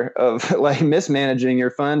horror of like mismanaging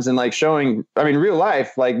your funds and like showing, real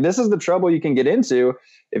life, like this is the trouble you can get into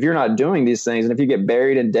if you're not doing these things. And if you get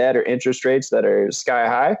buried in debt or interest rates that are sky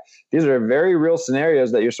high, these are very real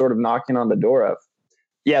scenarios that you're sort of knocking on the door of.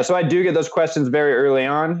 Yeah. So I do get those questions very early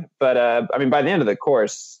on, but by the end of the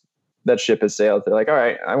course, that ship has sailed. They're like, all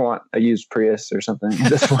right, I want a used Prius or something at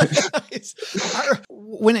this point.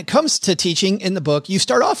 When it comes to teaching in the book, you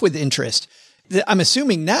start off with interest. I'm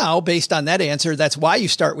assuming now, based on that answer, that's why you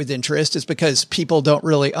start with interest, is because people don't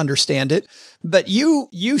really understand it. But you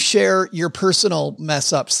share your personal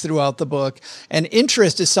mess ups throughout the book, and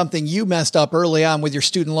interest is something you messed up early on with your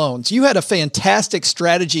student loans. You had a fantastic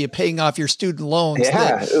strategy of paying off your student loans.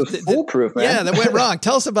 Yeah, it was foolproof, man. Yeah, that went wrong.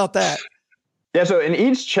 Tell us about that. Yeah, so in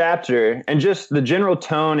each chapter, and just the general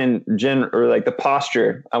tone and the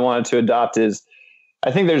posture I wanted to adopt is,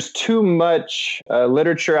 I think there's too much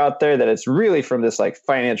literature out there that it's really from this like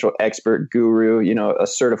financial expert guru, a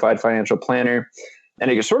certified financial planner. And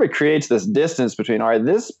it sort of creates this distance between, all right,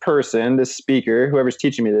 this person, this speaker, whoever's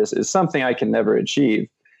teaching me this is something I can never achieve.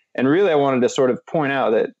 And really, I wanted to sort of point out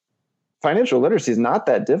that financial literacy is not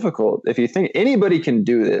that difficult. If you think anybody can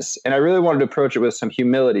do this, and I really wanted to approach it with some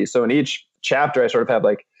humility. So in each chapter, I sort of have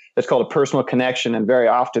it's called a personal connection. And very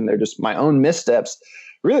often they're just my own missteps,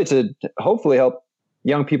 really to hopefully help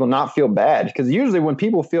young people not feel bad, because usually when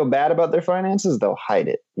people feel bad about their finances, they'll hide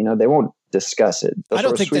it. They won't discuss it. I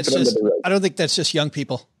don't think that's just young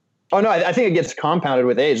people. Oh no, I think it gets compounded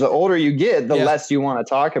with age. The older you get, the less you want to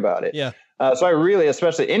talk about it. Yeah. So I really,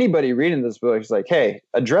 especially anybody reading this book, is like, hey,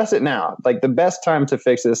 address it now. Like the best time to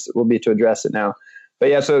fix this will be to address it now. But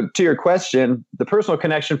yeah, so to your question, the personal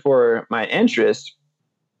connection for my interest,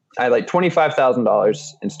 I had like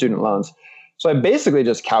 $25,000 in student loans. So I basically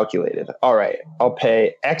just calculated, all right, I'll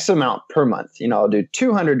pay X amount per month. I'll do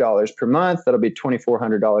 $200 per month. That'll be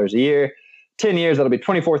 $2,400 a year. 10 years, that'll be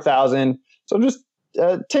 $24,000. So just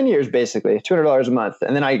 10 years, basically, $200 a month.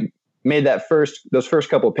 And then I made those first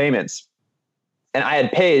couple of payments. And I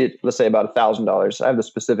had paid, let's say, about $1,000. I have the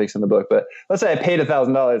specifics in the book, but let's say I paid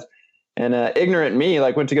 $1,000. And ignorant me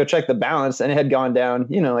went to go check the balance, and it had gone down,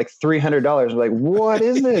 like $300. Like, what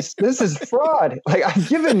is this? This is fraud. Like, I've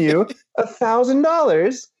given you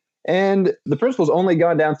 $1,000, and the principal's only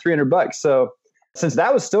gone down $300. So since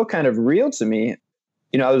that was still kind of real to me,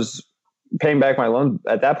 I was paying back my loan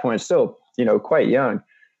at that point, still, quite young.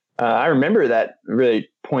 I remember that really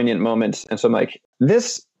poignant moment. And so I'm like,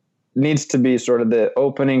 this needs to be sort of the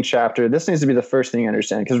opening chapter. This needs to be the first thing you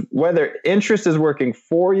understand, because whether interest is working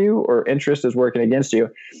for you or interest is working against you,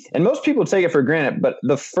 and most people take it for granted, but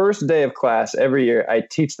the first day of class every year, I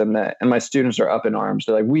teach them that, and my students are up in arms.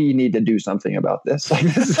 They're like, we need to do something about this. Like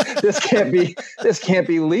this can't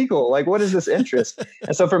be legal. Like, what is this interest?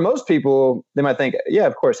 And so for most people, they might think, yeah,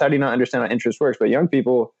 of course, how do you not understand how interest works? But young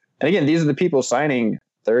people, and again, these are the people signing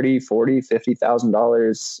 $30, $40,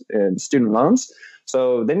 $50,000 in student loans.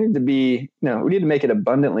 So they need to be, we need to make it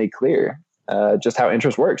abundantly clear just how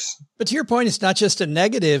interest works. But to your point, it's not just a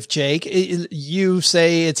negative, Jake. You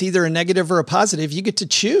say it's either a negative or a positive. You get to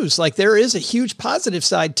choose. Like, there is a huge positive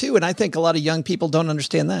side too. And I think a lot of young people don't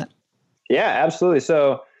understand that. Yeah, absolutely.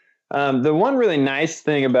 So the one really nice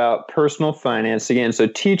thing about personal finance, again, so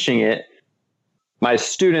teaching it, my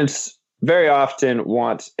students very often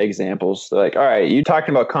want examples. They're like, all right, you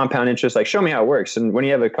talking about compound interest, like show me how it works. And when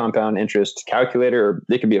you have a compound interest calculator, or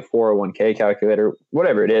it could be a 401k calculator,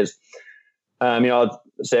 whatever it is, I'll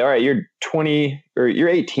say, all right, you're 20 or you're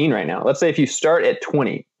 18 right now. Let's say if you start at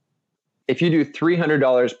 20, if you do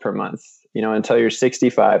 $300 per month, until you're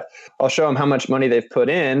 65, I'll show them how much money they've put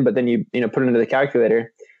in, but then you put it into the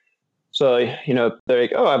calculator. So, they're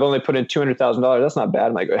like, oh, I've only put in $200,000. That's not bad.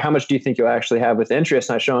 I'm like, how much do you think you'll actually have with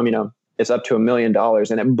interest? And I show them, it's up to $1 million,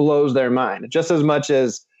 and it blows their mind just as much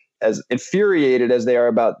as infuriated as they are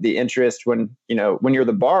about the interest when you're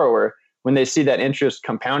the borrower, when they see that interest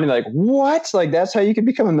compounding, like, what? Like, that's how you can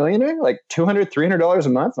become a millionaire? Like $200, $300 a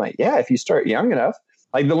month? I'm like, yeah, if you start young enough.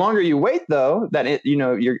 Like, the longer you wait, though, that it's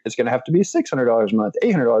going to have to be $600 a month,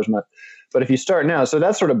 $800 a month. But if you start now, so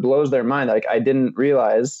that sort of blows their mind. Like, I didn't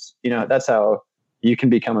realize, that's how you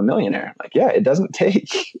can become a millionaire. Like, yeah, it doesn't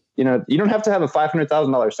take, you don't have to have a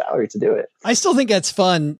 $500,000 salary to do it. I still think that's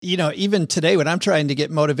fun. Even today when I'm trying to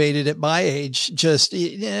get motivated at my age,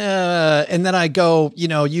 and then I go,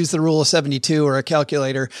 use the rule of 72 or a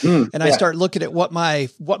calculator, and I start looking at what my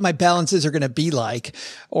balances are going to be like.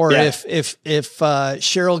 Or if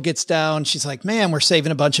Cheryl gets down, she's like, man, we're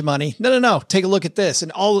saving a bunch of money. No. Take a look at this.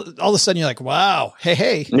 And all of a sudden you're like, wow,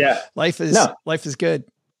 hey, life is good.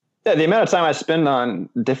 Yeah, the amount of time I spend on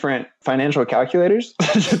different financial calculators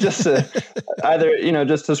just to either,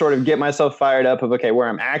 just to sort of get myself fired up of, okay, where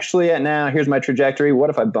I'm actually at now, here's my trajectory.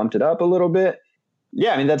 What if I bumped it up a little bit?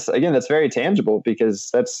 Yeah, I mean, that's very tangible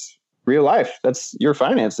because that's real life. That's your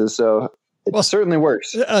finances. So it certainly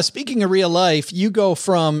works. Speaking of real life, you go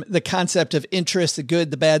from the concept of interest, the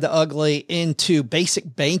good, the bad, the ugly, into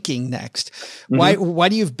basic banking next. Mm-hmm. Why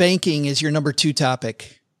do you have banking as your number 2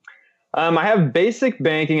 topic? I have basic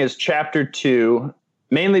banking as chapter 2,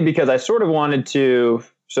 mainly because I sort of wanted to,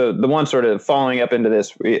 so the one sort of following up into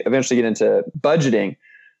this, we eventually get into budgeting.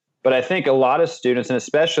 But I think a lot of students, and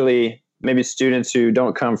especially maybe students who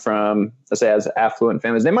don't come from, let's say, as affluent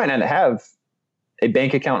families, they might not have a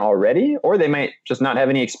bank account already, or they might just not have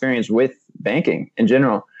any experience with banking in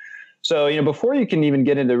general. So, before you can even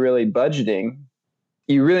get into really budgeting,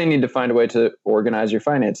 you really need to find a way to organize your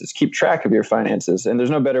finances, keep track of your finances. And there's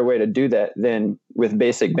no better way to do that than with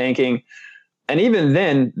basic banking. And even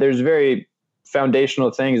then, there's very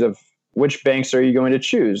foundational things of which banks are you going to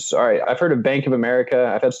choose? All right, I've heard of Bank of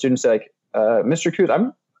America. I've had students say, like, Mr. Coos,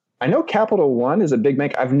 I know Capital One is a big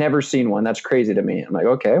bank. I've never seen one. That's crazy to me. I'm like,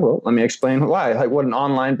 okay, well, let me explain why, like what an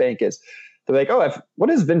online bank is. They're like, oh, what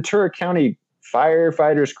is Ventura County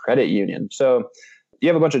Firefighters Credit Union? So you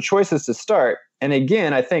have a bunch of choices to start. And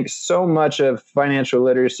again, I think so much of financial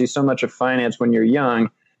literacy, so much of finance when you're young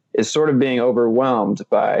is sort of being overwhelmed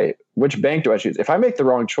by which bank do I choose? If I make the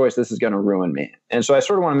wrong choice, this is going to ruin me. And so I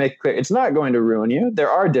sort of want to make it clear, it's not going to ruin you. There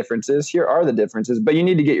are differences. Here are the differences, but you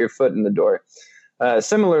need to get your foot in the door.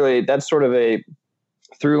 Similarly, that's sort of a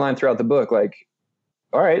through line throughout the book. Like,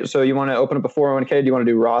 all right, so you want to open up a 401k? Do you want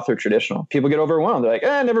to do Roth or traditional? People get overwhelmed. They're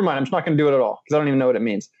like, never mind. I'm just not going to do it at all because I don't even know what it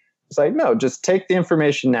means. It's like, no, just take the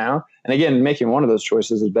information now. And again, making one of those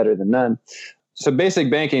choices is better than none. So basic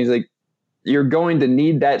banking is like, you're going to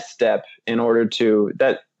need that step in order to,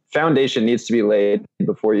 that foundation needs to be laid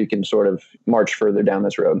before you can sort of march further down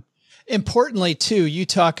this road. Importantly, too, you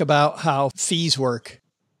talk about how fees work.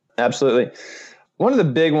 Absolutely. One of the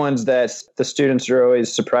big ones that the students are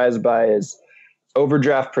always surprised by is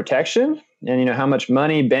overdraft protection. And, how much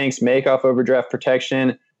money banks make off overdraft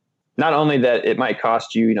protection. Not only that it might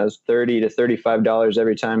cost you, $30 to $35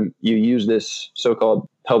 every time you use this so-called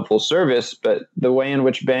helpful service, but the way in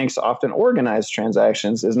which banks often organize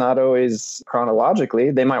transactions is not always chronologically.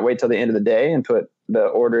 They might wait till the end of the day and put the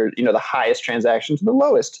order, the highest transaction to the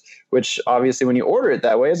lowest, which obviously when you order it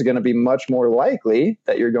that way is going to be much more likely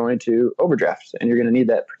that you're going to overdraft and you're going to need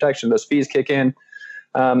that protection. Those fees kick in.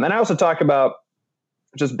 And I also talk about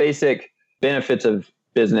just basic benefits of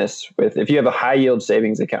business with, if you have a high yield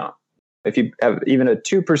savings account, if you have even a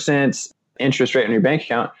 2% interest rate on your bank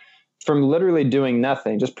account, from literally doing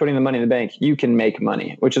nothing, just putting the money in the bank, you can make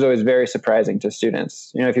money, which is always very surprising to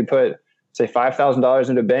students. If you put, say, $5,000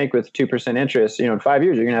 into a bank with 2% interest, in 5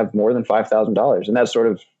 years, you're going to have more than $5,000. And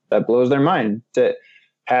that blows their mind to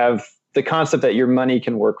have the concept that your money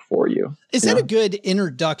can work for you. Is that a good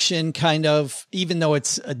introduction, kind of, even though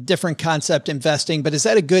it's a different concept, investing, but is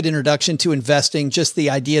that a good introduction to investing? Just the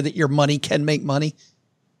idea that your money can make money?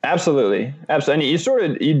 Absolutely. Absolutely.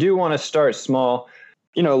 And you do want to start small,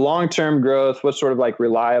 long-term growth, what sort of like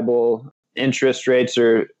reliable interest rates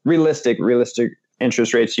or realistic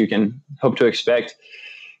interest rates you can hope to expect.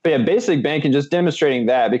 But yeah, basic banking, just demonstrating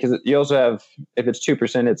that, because you also have, if it's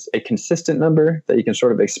 2%, it's a consistent number that you can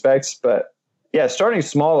sort of expect. But yeah, starting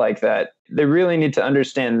small like that, they really need to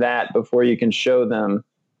understand that before you can show them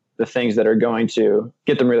the things that are going to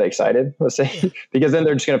get them really excited, let's say, because then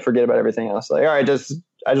they're just going to forget about everything else. Like, all right,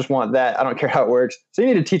 I just want that. I don't care how it works. So you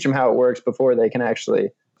need to teach them how it works before they can actually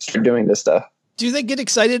start doing this stuff. Do they get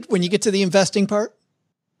excited when you get to the investing part?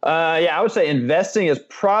 Yeah, I would say investing is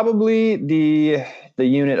probably the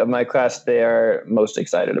unit of my class they are most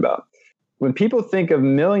excited about. When people think of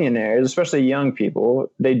millionaires, especially young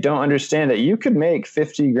people, they don't understand that you could make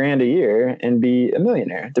 50 grand a year and be a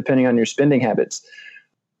millionaire, depending on your spending habits.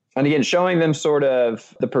 And again, showing them sort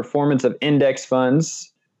of the performance of index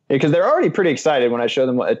funds, because they're already pretty excited when I show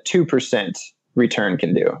them what a 2% return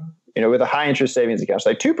can do. With a high interest savings account,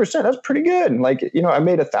 like 2%, that's pretty good. Like, I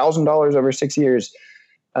made $1,000 over 6 years.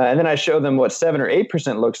 And then I show them what 7 or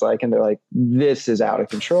 8% looks like, and they're like, "This is out of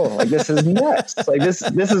control. Like, this is nuts. Like, this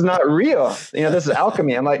is not real. This is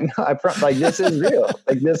alchemy." I'm like, "No, this is real.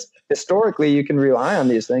 Like, this historically, you can rely on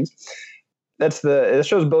these things." It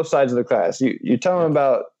shows both sides of the class. You tell them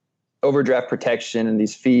about overdraft protection and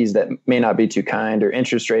these fees that may not be too kind, or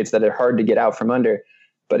interest rates that are hard to get out from under.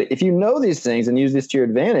 But if you know these things and use this to your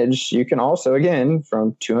advantage, you can also, again,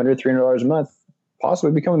 from $200, $300 a month,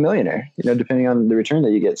 possibly become a millionaire, depending on the return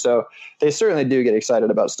that you get. So they certainly do get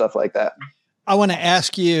excited about stuff like that. I want to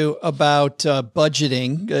ask you about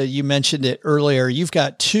budgeting. You mentioned it earlier. You've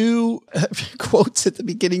got two quotes at the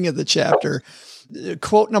beginning of the chapter.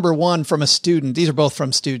 Quote number one from a student, these are both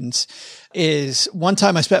from students, is, "One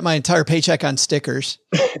time I spent my entire paycheck on stickers."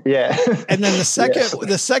 Yeah. And then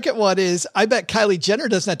the second one is, "I bet Kylie Jenner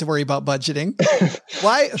doesn't have to worry about budgeting."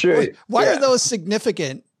 Why are those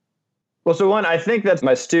significant? Well, so one, I think that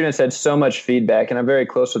my students had so much feedback, and I'm very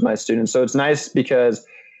close with my students. So it's nice because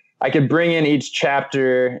I could bring in each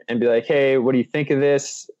chapter and be like, "Hey, what do you think of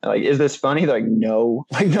this? Like, is this funny?" They're like, "No,"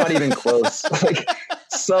 like not even close. Like,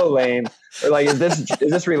 so lame. Or like, is this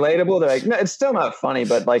relatable? They're like, "No, it's still not funny,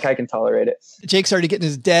 but like I can tolerate it." Jake's already getting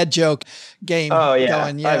his dad joke game. Oh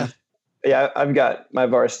yeah. Going. Yeah. I've got my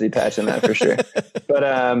varsity patch in that for sure.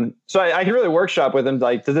 But so I can really workshop with them.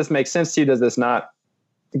 Like, does this make sense to you? Does this not?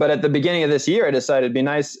 But at the beginning of this year, I decided it'd be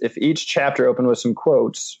nice if each chapter opened with some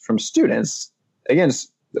quotes from students. Again,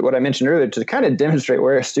 what I mentioned earlier, to kind of demonstrate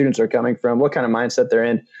where students are coming from, what kind of mindset they're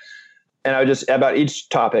in. And I would just, about each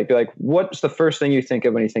topic, be like, what's the first thing you think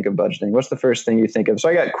of when you think of budgeting? What's the first thing you think of? So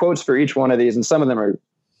I got quotes for each one of these, and some of them are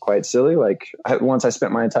quite silly. Like, once I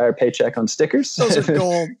spent my entire paycheck on stickers. Those are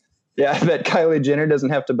gold. Yeah, I bet Kylie Jenner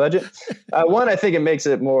doesn't have to budget. One, I think it makes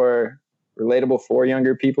it more relatable for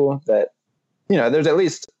younger people that, there's at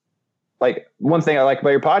least, like, one thing I like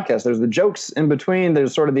about your podcast, there's the jokes in between,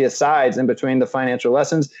 there's sort of the asides in between the financial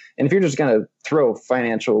lessons. And if you're just going to throw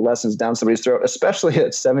financial lessons down somebody's throat, especially a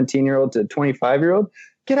 17-year-old to 25-year-old,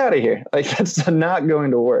 get out of here. Like, that's not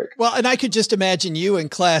going to work. Well, and I could just imagine you in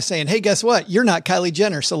class saying, "Hey, guess what? You're not Kylie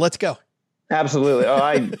Jenner, so let's go." Absolutely. Oh,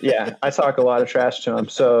 I talk a lot of trash to them.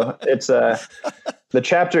 So it's the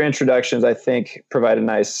chapter introductions, I think, provide a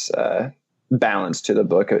nice balance to the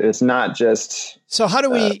book. It's not just so how do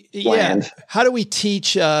we bland. How do we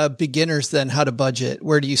teach beginners then how to budget?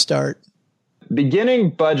 Where do you start?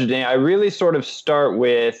 Beginning budgeting, I really sort of start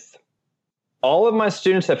with, all of my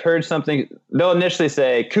students have heard something. They'll initially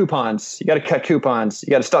say coupons. You got to cut coupons.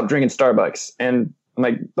 You got to stop drinking Starbucks. And I'm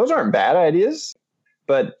like, those aren't bad ideas.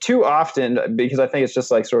 But too often, because I think it's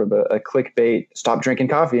just like sort of a clickbait, stop drinking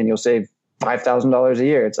coffee and you'll save $5,000 a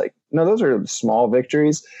year. It's like, no, those are small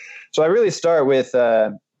victories. So I really start with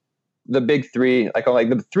the big three. I call, like,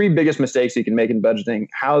 the three biggest mistakes you can make in budgeting: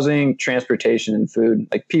 housing, transportation, and food.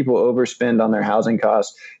 Like, people overspend on their housing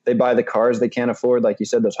costs. They buy the cars they can't afford. Like you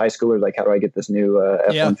said, those high schoolers, like, how do I get this new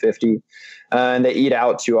F-150? And they eat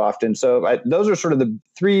out too often. So those are sort of the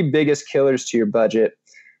three biggest killers to your budget.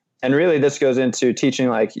 And really this goes into teaching,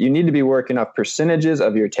 like, you need to be working off percentages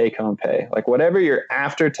of your take home pay. Like whatever your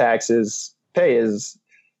after taxes pay is.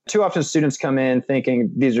 Too often students come in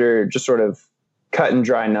thinking these are just sort of cut and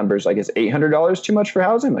dry numbers. Like, is $800 too much for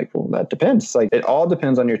housing? Like, well, that depends. Like, it all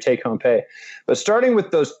depends on your take home pay. But starting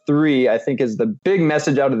with those three, I think, is the big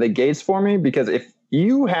message out of the gates for me, because if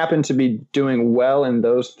you happen to be doing well in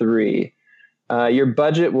those three, your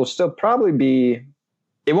budget will still probably be,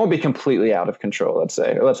 it won't be completely out of control, let's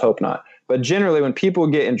say, or let's hope not. But generally when people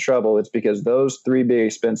get in trouble, it's because those three big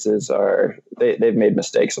expenses they've made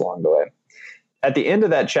mistakes along the way. At the end of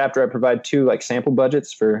that chapter, I provide two like sample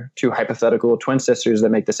budgets for two hypothetical twin sisters that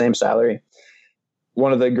make the same salary.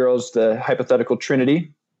 One of the girls, the hypothetical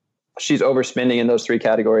Trinity, she's overspending in those three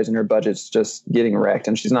categories and her budget's just getting wrecked,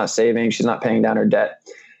 and she's not saving, she's not paying down her debt.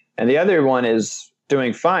 And the other one is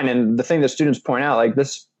doing fine. And the thing that students point out, like,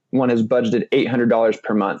 this one has budgeted $800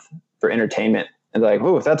 per month for entertainment. And they're like,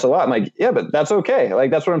 oh, that's a lot. I'm like, yeah, but that's okay. Like,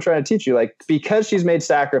 that's what I'm trying to teach you. Like, because she's made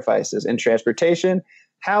sacrifices in transportation,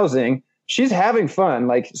 housing, she's having fun.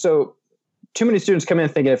 Like, so too many students come in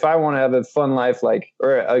thinking, if I want to have a fun life, like,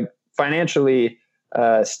 or a financially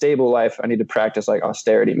stable life, I need to practice like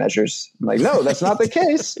austerity measures. I'm like, no, that's not the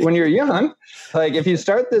case when you're young. Like, if you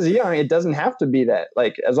start this young, it doesn't have to be that.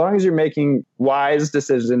 Like, as long as you're making wise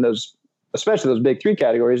decisions in those, especially those big three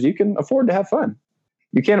categories, you can afford to have fun.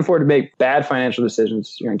 You can't afford to make bad financial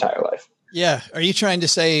decisions your entire life. Yeah. Are you trying to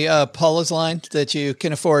say Paula's line that you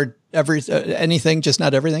can afford anything, just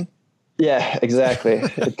not everything? Yeah, exactly.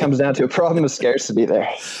 It comes down to a problem of scarcity there.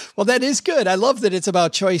 Well, that is good. I love that it's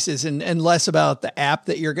about choices and less about the app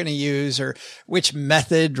that you're going to use or which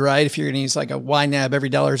method, right? If you're going to use like a YNAB, every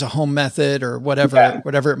dollar is a home method or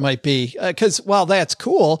whatever it might be. Because while that's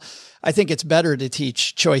cool, I think it's better to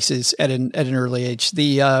teach choices at an early age.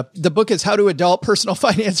 The book is How to Adult Personal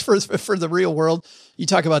Finance for the Real World. You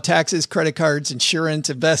talk about taxes, credit cards,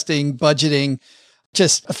 insurance, investing, budgeting.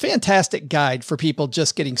 Just a fantastic guide for people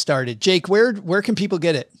just getting started. Jake, where can people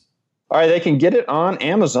get it? All right, they can get it on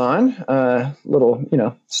Amazon. Little,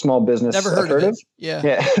 small business. Never heard of it.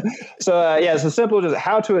 Yeah. So it's a simple, just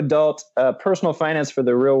How to Adult Personal Finance for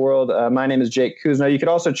the Real World. My name is Jake Cousineau. You could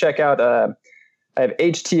also check out, I have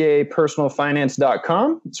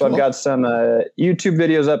htapersonalfinance.com. So Cool. I've got some YouTube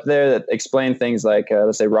videos up there that explain things like,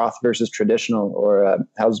 let's say, Roth versus traditional, or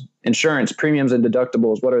how's insurance, premiums and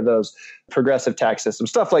deductibles. What are those? Progressive tax system,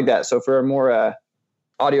 stuff like that. So for more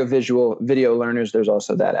audio-visual video learners, there's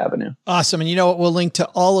also that avenue. Awesome. And you know what? We'll link to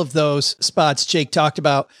all of those spots Jake talked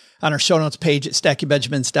about on our show notes page at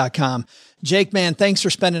stackingbenjamins.com. Jake, man, thanks for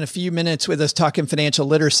spending a few minutes with us talking financial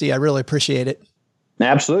literacy. I really appreciate it.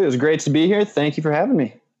 Absolutely. It was great to be here. Thank you for having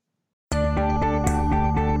me.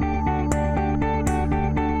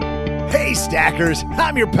 Hey, Stackers,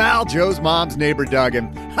 I'm your pal, Joe's mom's neighbor, Doug,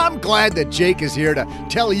 and I'm glad that Jake is here to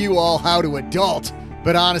tell you all how to adult.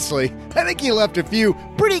 But honestly, I think he left a few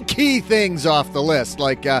pretty key things off the list,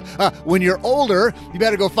 like when you're older, you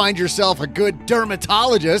better go find yourself a good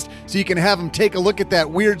dermatologist so you can have him take a look at that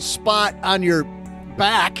weird spot on your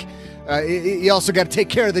back. You also got to take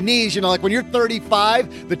care of the knees. Like when you're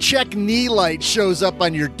 35, the check knee light shows up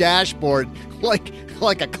on your dashboard like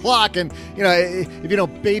a clock. And, if you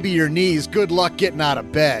don't baby your knees, good luck getting out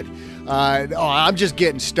of bed. I'm just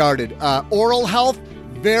getting started. Oral health,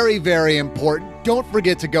 very, very important. Don't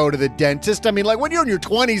forget to go to the dentist. I mean, like when you're in your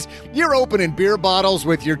 20s, you're opening beer bottles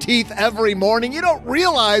with your teeth every morning. You don't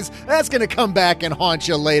realize that's going to come back and haunt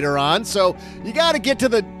you later on. So you got to get to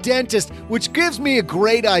the dentist, which gives me a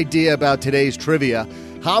great idea about today's trivia.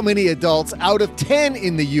 How many adults out of 10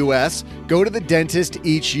 in the U.S. go to the dentist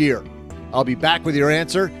each year? I'll be back with your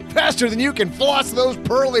answer faster than you can floss those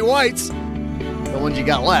pearly whites. The ones you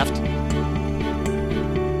got left.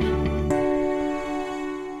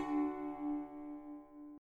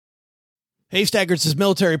 Hey, Stackers, is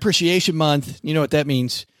Military Appreciation Month. You know what that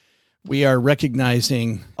means. We are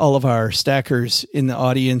recognizing all of our stackers in the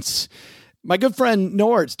audience. My good friend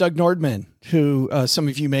Doug Nordman, who some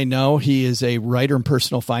of you may know, he is a writer in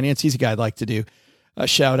personal finance. He's a guy I'd like to do a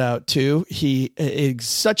shout out to. He is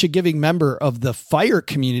such a giving member of the FIRE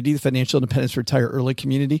community, the Financial Independence Retire Early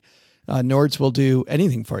community. Nords will do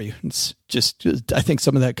anything for you. It's just, I think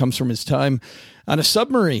some of that comes from his time on a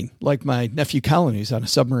submarine, like my nephew Colin, who's on a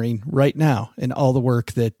submarine right now, and all the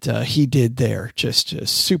work that he did there. Just a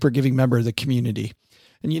super giving member of the community.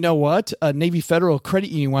 And you know what? Navy Federal Credit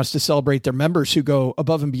Union wants to celebrate their members who go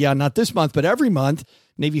above and beyond, not this month, but every month.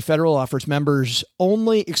 Navy Federal offers members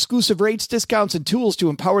only exclusive rates, discounts, and tools to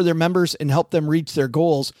empower their members and help them reach their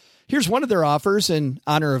goals. Here's one of their offers in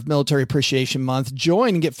honor of Military Appreciation Month.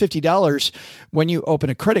 Join and get $50 when you open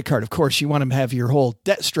a credit card. Of course, you want to have your whole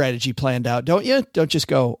debt strategy planned out, don't you? Don't just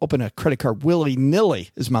go open a credit card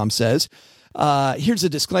willy-nilly, as Mom says. Here's a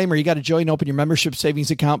disclaimer. You got to join and open your membership savings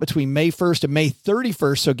account between May 1st and May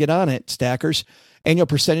 31st, so get on it, stackers. Annual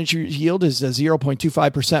percentage yield is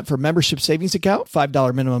 0.25% for membership savings account,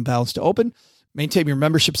 $5 minimum balance to open. Maintain your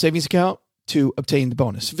membership savings account to obtain the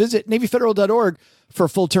bonus. Visit NavyFederal.org for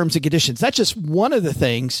full terms and conditions. That's just one of the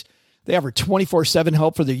things. They offer 24/7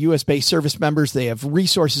 help for their U.S.-based service members. They have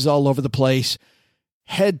resources all over the place.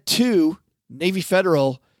 Head to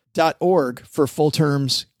NavyFederal.org for full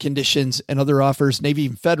terms, conditions, and other offers. Navy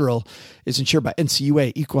Federal is insured by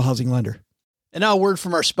NCUA, Equal Housing Lender. And now a word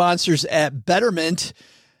from our sponsors at Betterment.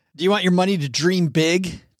 Do you want your money to dream big?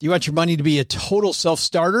 Do you want your money to be a total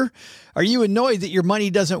self-starter? Are you annoyed that your money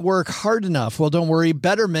doesn't work hard enough? Well, don't worry.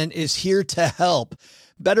 Betterment is here to help.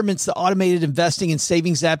 Betterment's the automated investing and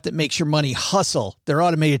savings app that makes your money hustle. Their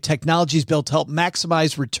automated technology is built to help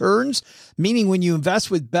maximize returns, meaning when you invest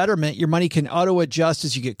with Betterment, your money can auto-adjust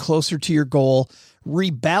as you get closer to your goal,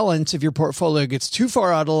 rebalance if your portfolio gets too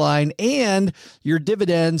far out of line, and your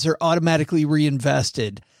dividends are automatically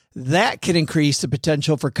reinvested. That can increase the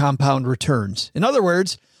potential for compound returns. In other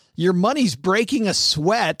words, your money's breaking a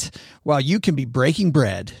sweat while you can be breaking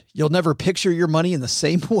bread. You'll never picture your money in the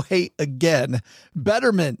same way again.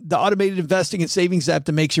 Betterment, the automated investing and savings app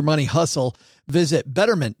that makes your money hustle. Visit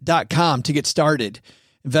betterment.com to get started.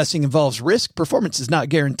 Investing involves risk. Performance is not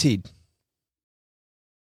guaranteed.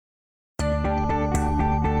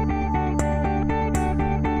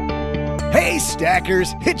 Hey,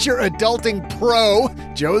 stackers, it's your adulting pro,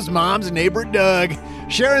 Joe's mom's neighbor, Doug,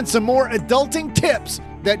 sharing some more adulting tips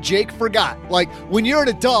that Jake forgot. Like, when you're an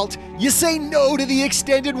adult, you say no to the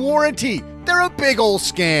extended warranty. They're a big old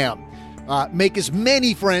scam. Make as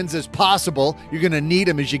many friends as possible. You're going to need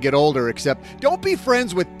them as you get older, except don't be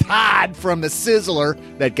friends with Todd from the Sizzler.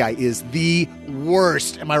 That guy is the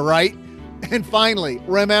worst. Am I right? And finally,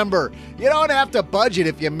 remember, you don't have to budget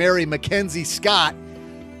if you marry Mackenzie Scott.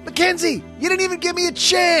 Mackenzie, you didn't even give me a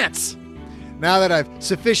chance. Now that I've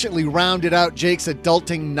sufficiently rounded out Jake's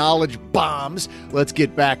adulting knowledge bombs, let's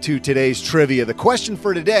get back to today's trivia. The question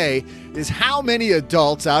for today is how many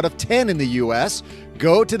adults out of 10 in the U.S.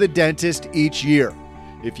 go to the dentist each year?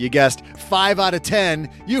 If you guessed 5 out of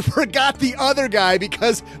 10, you forgot the other guy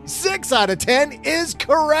because 6 out of 10 is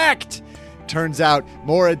correct. Turns out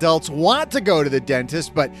more adults want to go to the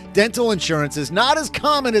dentist, but dental insurance is not as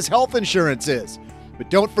common as health insurance is. But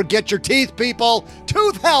don't forget your teeth, people.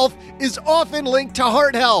 Tooth health is often linked to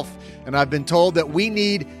heart health. And I've been told that we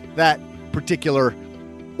need that particular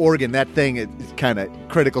organ. That thing is kind of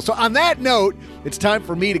critical. So on that note, it's time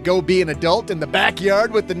for me to go be an adult in the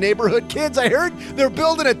backyard with the neighborhood kids. I heard they're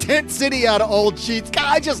building a tent city out of old sheets. God,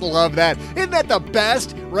 I just love that. Isn't that the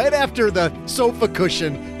best? Right after the sofa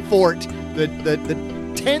cushion fort, the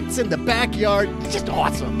tents in the backyard. It's just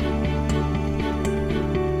awesome.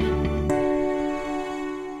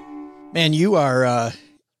 Man, you are,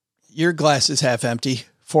 your glass is half empty.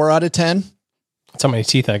 4 out of 10. That's how many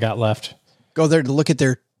teeth I got left. Go there to look at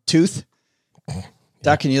their tooth. Yeah.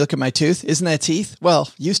 Doc, can you look at my tooth? Isn't that teeth?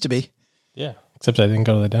 Well, used to be. Yeah, except I didn't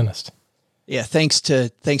go to the dentist. Yeah, thanks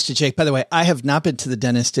to Jake. By the way, I have not been to the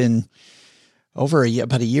dentist in over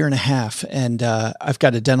about a year and a half, and I've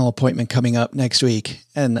got a dental appointment coming up next week,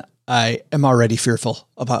 and I am already fearful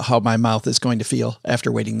about how my mouth is going to feel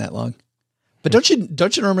after waiting that long. But don't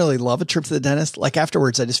you normally love a trip to the dentist? Like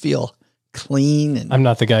afterwards, I just feel clean. And I'm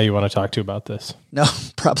not the guy you want to talk to about this. No,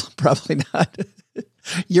 probably not.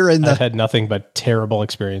 I've had nothing but terrible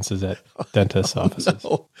experiences at dentist offices.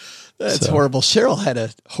 No. That's horrible. Cheryl had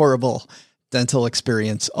a horrible dental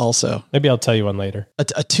experience also. Maybe I'll tell you one later.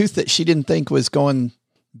 A tooth that she didn't think was going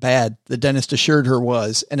bad, the dentist assured her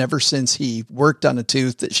was. And ever since he worked on a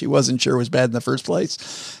tooth that she wasn't sure was bad in the first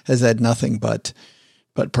place, has had nothing but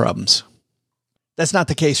problems. That's not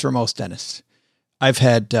the case for most dentists. I've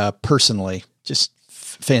had personally just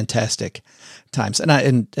fantastic times, and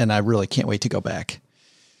I really can't wait to go back.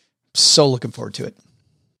 So looking forward to it.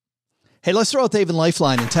 Hey, let's throw out the Haven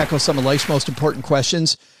Lifeline and tackle some of life's most important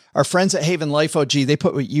questions. Our friends at Haven Life OG, they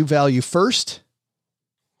put what you value first.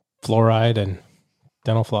 Fluoride and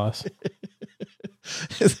dental floss.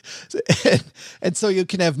 and so you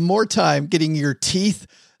can have more time getting your teeth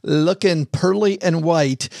looking pearly and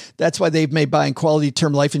white. That's why they've made buying quality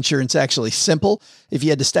term life insurance actually simple. If you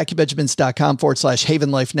head to stackingbenjamins.com/Haven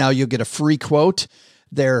Life now, you'll get a free quote.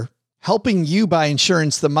 They're helping you buy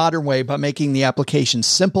insurance the modern way by making the application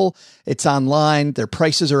simple. It's online. Their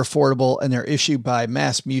prices are affordable, and they're issued by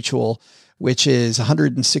Mass Mutual, which is a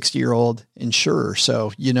 160-year-old insurer.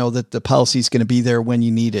 So you know that the policy is going to be there when you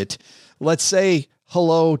need it. Let's say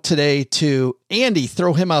hello today to Andy.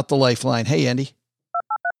 Throw him out the lifeline. Hey, Andy.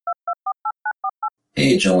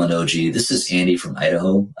 Hey, Joe and OG. This is Andy from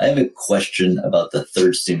Idaho. I have a question about the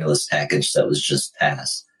third stimulus package that was just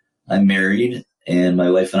passed. I'm married, and my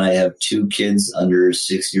wife and I have 2 kids under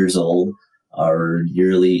 6 years old. Our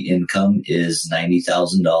yearly income is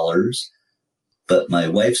 $90,000. But my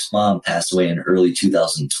wife's mom passed away in early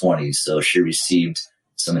 2020, so she received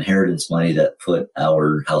some inheritance money that put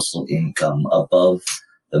our household income above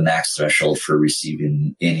the max threshold for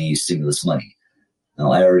receiving any stimulus money.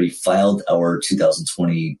 Now, I already filed our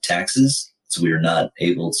 2020 taxes, so we are not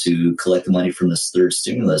able to collect the money from this third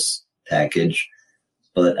stimulus package,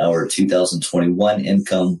 but our 2021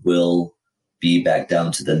 income will be back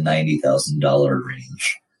down to the $90,000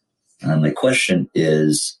 range. My question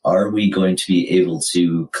is, are we going to be able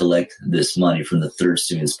to collect this money from the third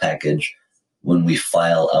stimulus package when we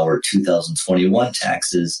file our 2021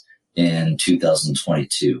 taxes in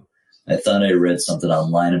 2022? I thought I read something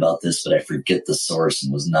online about this, but I forget the source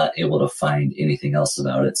and was not able to find anything else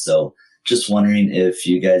about it. So just wondering if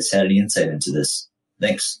you guys had any insight into this.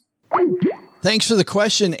 Thanks. Thanks for the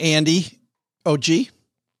question, Andy. OG?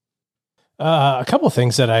 A couple of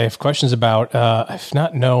things that I have questions about. I've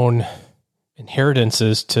not known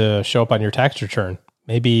inheritances to show up on your tax return.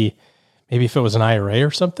 Maybe if it was an IRA or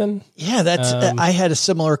something. Yeah, I had a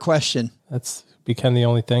similar question. That's become the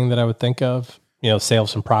only thing that I would think of. Sale of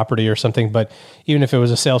some property or something. But even if it was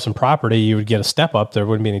a sale of some property, you would get a step up. There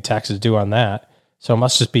wouldn't be any taxes due on that. So it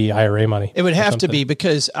must just be IRA money. It would have to be,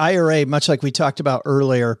 because IRA, much like we talked about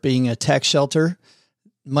earlier, being a tax shelter,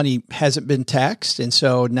 money hasn't been taxed. And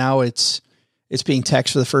so now it's being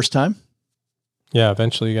taxed for the first time. Yeah.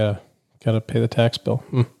 Eventually you gotta pay the tax bill.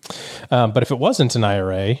 But if it wasn't an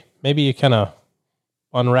IRA, maybe you kind of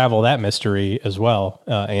unravel that mystery as well,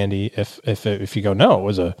 Andy, if you go, no, it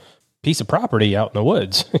was a piece of property out in the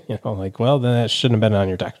woods, well, then that shouldn't have been on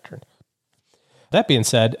your tax return. That being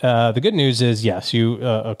said, the good news is, yes, you,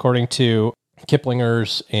 according to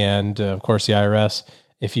Kiplinger's and of course the IRS,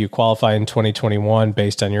 if you qualify in 2021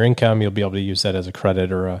 based on your income, you'll be able to use that as a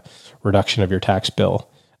credit or a reduction of your tax bill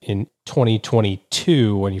in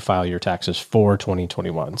 2022 when you file your taxes for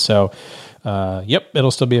 2021. So,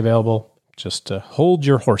 it'll still be available. Just hold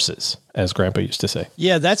your horses, as Grandpa used to say.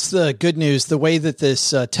 Yeah, that's the good news. The way that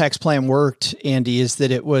this tax plan worked, Andy, is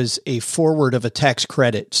that it was a forward of a tax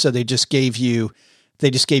credit. So they just gave you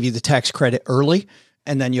the tax credit early,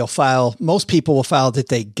 and then most people will file that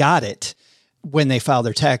they got it when they file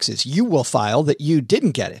their taxes. You will file that you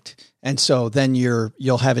didn't get it. And so then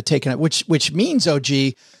you'll have it taken out, which means, OG,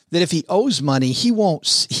 that if he owes money, he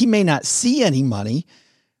may not see any money,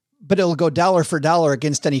 but it'll go dollar for dollar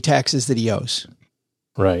against any taxes that he owes.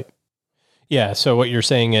 Right. Yeah. So what you're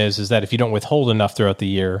saying is that if you don't withhold enough throughout the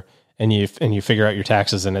year and you figure out your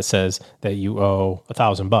taxes and it says that you owe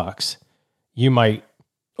 $1,000, you might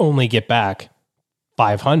only get back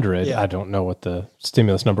 500. Yeah. I don't know what the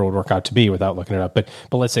stimulus number would work out to be without looking it up, but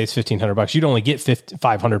let's say it's $1,500. You'd only get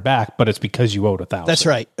 500 back, but it's because you owed 1,000. That's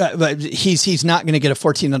right. But he's not going to get a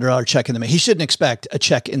 $1,400 check in the mail. He shouldn't expect a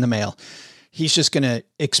check in the mail. He's just going to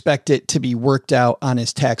expect it to be worked out on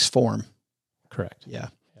his tax form. Correct. Yeah.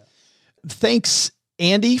 Thanks,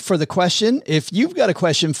 Andy, for the question. If you've got a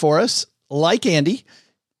question for us, like Andy,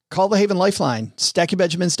 call the Haven Lifeline,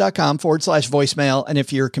 stackingbenjamins.com/voicemail. And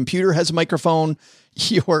if your computer has a microphone,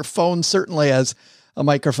 your phone certainly has a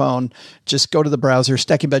microphone. Just go to the browser,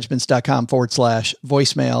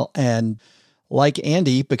 stackingbenjamins.com/voicemail, and like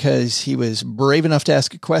Andy, because he was brave enough to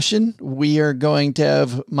ask a question, we are going to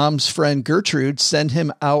have Mom's friend Gertrude send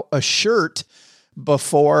him out a shirt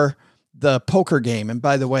before the poker game. And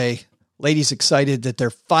by the way, ladies excited that they're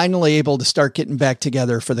finally able to start getting back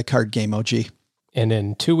together for the card game, OG. And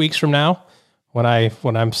in 2 weeks from now, when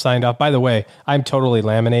I'm signed off, by the way, I'm totally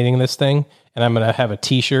laminating this thing, and I'm going to have a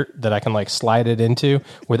t-shirt that I can slide it into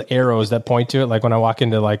with arrows that point to it. Like when I walk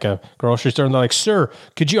into a grocery store and they're like, "Sir,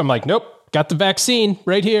 could you?" I'm like, "Nope. Got the vaccine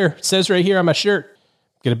right here. It says right here on my shirt."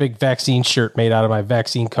 Get a big vaccine shirt made out of my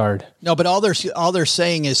vaccine card. No, but all they're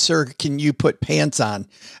saying is, "Sir, can you put pants on?"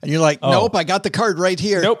 And you're like, "Nope, I got the card right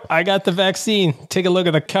here." Nope, I got the vaccine. Take a look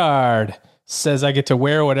at the card. Says I get to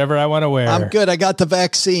wear whatever I want to wear. I'm good. I got the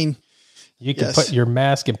vaccine. You can put your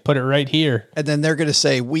mask and put it right here. And then they're going to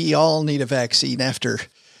say, "We all need a vaccine after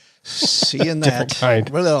seeing that." Kind.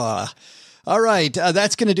 All right.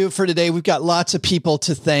 That's going to do it for today. We've got lots of people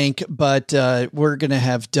to thank, but we're going to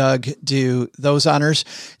have Doug do those honors.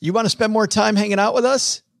 You want to spend more time hanging out with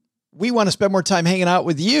us? We want to spend more time hanging out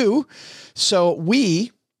with you. So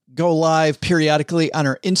we go live periodically on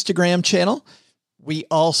our Instagram channel. We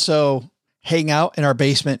also hang out in our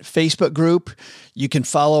basement Facebook group. You can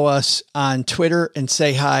follow us on Twitter and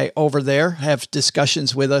say hi over there, have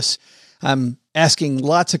discussions with us. I'm asking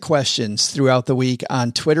lots of questions throughout the week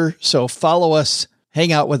on Twitter. So follow us,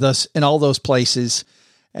 hang out with us in all those places.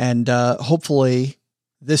 And hopefully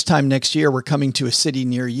this time next year, we're coming to a city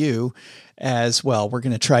near you as well. We're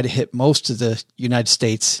going to try to hit most of the United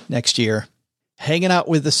States next year, hanging out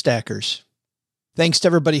with the Stackers. Thanks to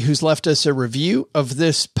everybody who's left us a review of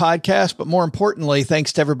this podcast, but more importantly,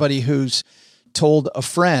 thanks to everybody who's told a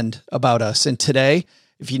friend about us. And today,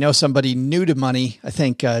 if you know somebody new to money, I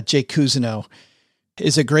think Jake Cousineau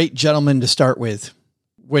is a great gentleman to start with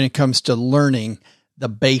when it comes to learning the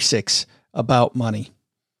basics about money.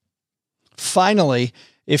 Finally,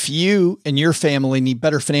 if you and your family need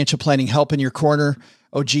better financial planning help in your corner,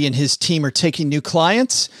 OG and his team are taking new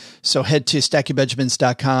clients. So head to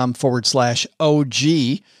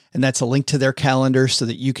stackingbenjamins.com/OG. And that's a link to their calendar so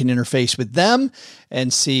that you can interface with them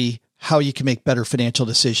and see how you can make better financial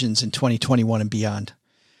decisions in 2021 and beyond.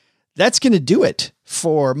 That's going to do it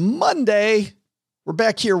for Monday. We're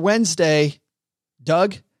back here Wednesday.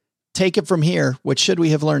 Doug, take it from here. What should we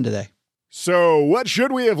have learned today? So, what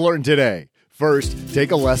should we have learned today? First,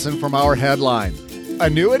 take a lesson from our headline.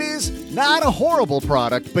 Annuities? Not a horrible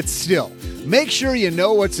product, but still, make sure you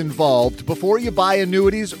know what's involved before you buy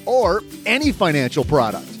annuities or any financial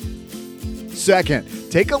product.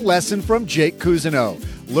 Second, take a lesson from Jake Cousineau.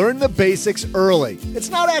 Learn the basics early. It's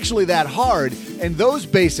not actually that hard, and those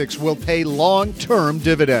basics will pay long-term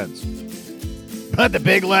dividends. But the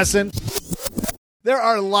big lesson? There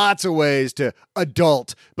are lots of ways to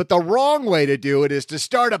adult, but the wrong way to do it is to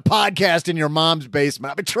start a podcast in your mom's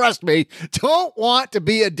basement. I mean, trust me, don't want to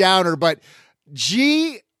be a downer, but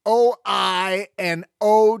GOI and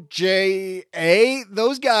OJA,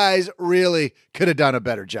 those guys really could have done a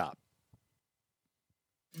better job.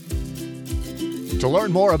 To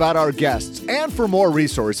learn more about our guests and for more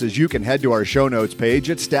resources, you can head to our show notes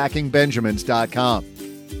page at stackingbenjamins.com.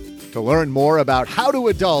 To learn more about how to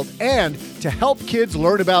adult and to help kids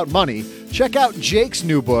learn about money, check out Jake's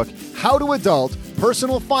new book, How to Adult: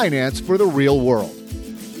 Personal Finance for the Real World.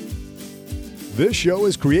 This show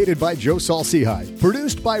is created by Joe Saul-Sehy,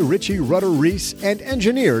 produced by Richie Rutter-Reese, and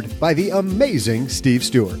engineered by the amazing Steve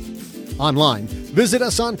Stewart. Online, visit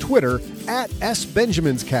us on Twitter at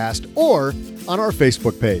SBenjaminsCast or on our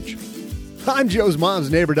Facebook page. I'm Joe's mom's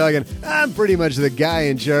neighbor, Doug, and I'm pretty much the guy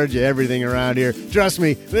in charge of everything around here. Trust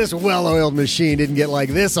me, this well-oiled machine didn't get like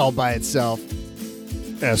this all by itself.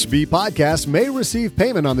 SB Podcasts may receive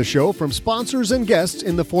payment on the show from sponsors and guests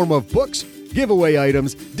in the form of books, giveaway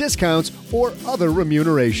items, discounts, or other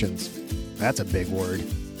remunerations. That's a big word.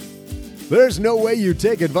 There's no way you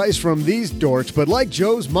take advice from these dorks, but like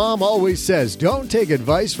Joe's mom always says, don't take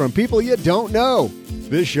advice from people you don't know.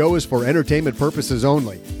 This show is for entertainment purposes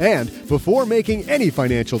only, and before making any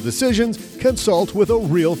financial decisions, consult with a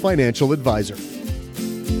real financial advisor.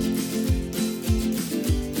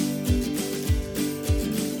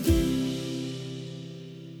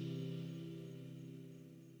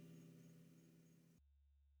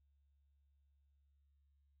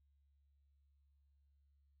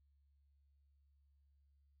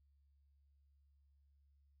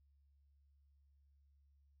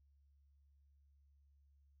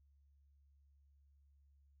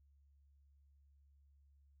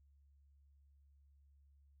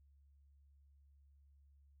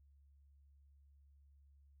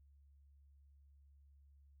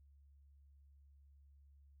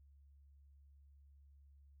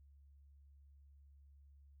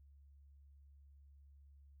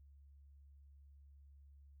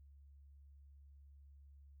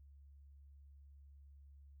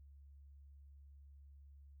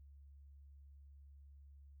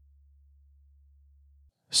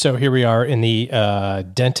 So here we are in the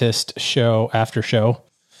dentist show after show.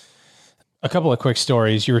 A couple of quick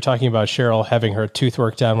stories. You were talking about Cheryl having her tooth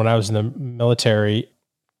work done. When I was in the military,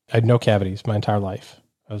 I had no cavities my entire life.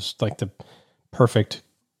 I was like the perfect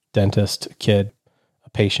dentist kid, a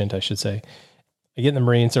patient, I should say. I get in the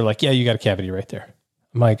Marines. They're like, yeah, you got a cavity right there.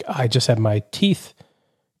 I'm like, I just had my teeth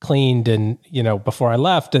cleaned and, before I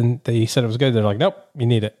left, and they said it was good. They're like, nope, you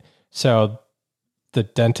need it. So the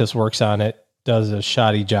dentist works on it, does a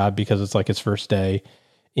shoddy job because it's like his first day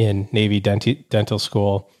in Navy dental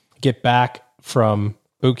school. Get back from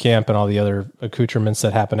boot camp and all the other accoutrements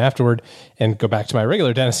that happen afterward and go back to my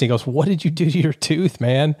regular dentist. He goes, what did you do to your tooth,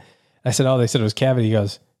 man? I said, oh, they said it was cavity. He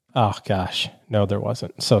goes, oh gosh, no, there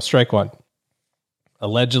wasn't. So strike one.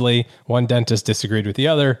 Allegedly, one dentist disagreed with the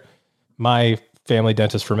other. My family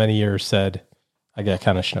dentist for many years said, I got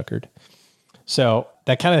kind of snookered. So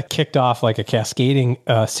that kind of kicked off like a cascading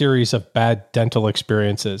series of bad dental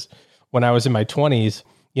experiences. When I was in my 20s,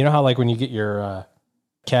 you know how like when you get your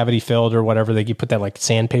cavity filled or whatever, you put that like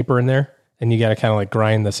sandpaper in there and you got to kind of like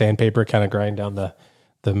grind the sandpaper, kind of grind down the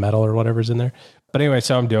metal or whatever's in there. But anyway,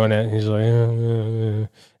 so I'm doing it. And he's like,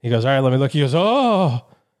 he goes, all right, let me look. He goes, oh.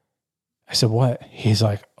 I said, what? He's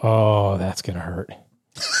like, oh, that's going to hurt.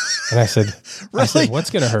 And I said, Really? what's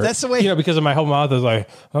going to hurt? That's the way. Because of my whole mouth is like,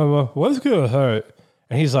 oh, well, what's going to hurt?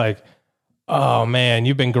 And he's like, oh man,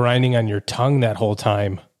 you've been grinding on your tongue that whole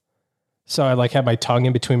time. So I like had my tongue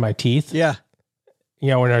in between my teeth. Yeah.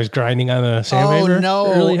 When I was grinding on the sandpaper. Oh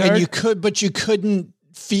no. Really hard. And you couldn't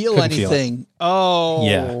feel anything. Oh.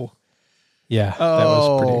 Yeah. Yeah. That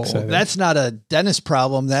was pretty exciting. That's not a dentist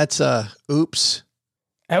problem. That's oops.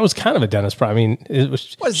 That was kind of a dentist problem. I mean, it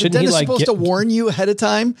was. What is the dentist supposed to warn you ahead of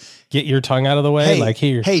time? Get your tongue out of the way.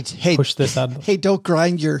 Hey, push this out. Hey, don't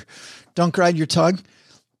grind your tongue. Yeah.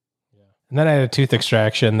 And then I had a tooth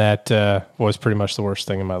extraction that was pretty much the worst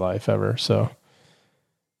thing in my life ever. So,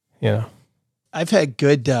 I've had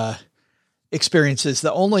good experiences.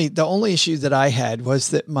 The only issue that I had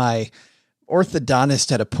was that my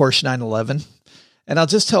orthodontist had a Porsche 911, and I'll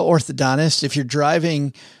just tell orthodontists, if you're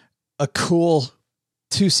driving a cool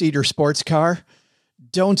 2-seater sports car,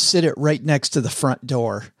 don't sit it right next to the front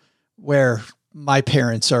door where my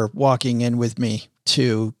parents are walking in with me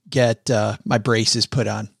to get my braces put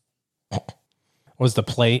on. Was the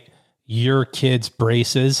plate your kid's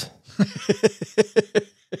braces?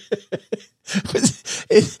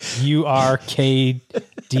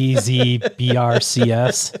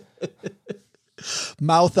 URKDZBRCS.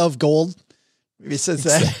 Mouth of gold. Maybe it says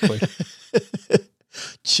exactly. That.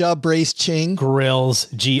 Chubb Brace Ching. Grills,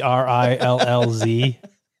 GRILLZ.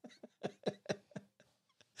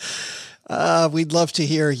 We'd love to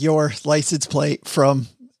hear your license plate from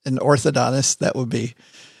an orthodontist. That would be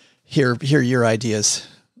hear your ideas.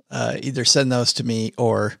 Either send those to me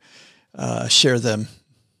or share them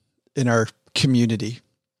in our community.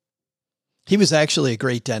 He was actually a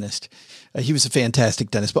great dentist. He was a fantastic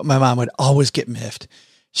dentist, but my mom would always get miffed.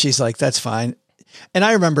 She's like, that's fine. And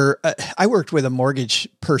I remember I worked with a mortgage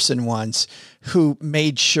person once who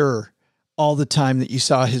made sure all the time that you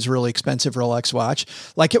saw his really expensive Rolex watch.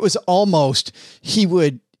 Like it was almost, you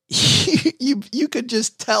could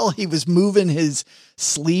just tell he was moving his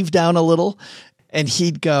sleeve down a little and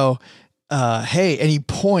he'd go, hey, and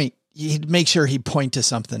he'd make sure he'd point to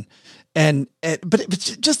something. But it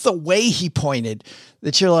was just the way he pointed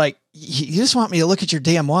that you're like, you just want me to look at your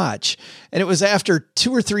damn watch. And it was after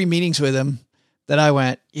 2 or 3 meetings with him that I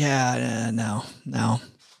went, no.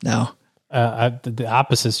 The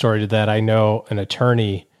opposite story to that, I know an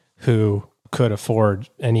attorney who could afford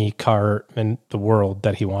any car in the world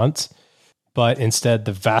that he wants, but instead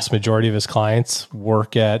the vast majority of his clients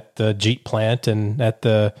work at the Jeep plant and at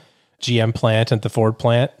the GM plant and the Ford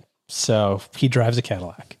plant. So he drives a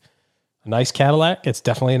Cadillac. A nice Cadillac. It's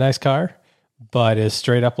definitely a nice car, but is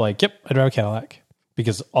straight up like, yep, I drive a Cadillac.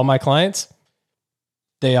 Because all my clients,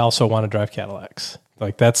 they also want to drive Cadillacs.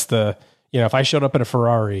 Like that's if I showed up in a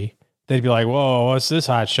Ferrari, they'd be like, whoa, what's this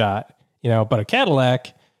hot shot? But a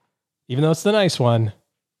Cadillac, even though it's the nice one,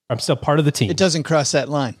 I'm still part of the team. It doesn't cross that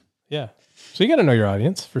line. Yeah. So you got to know your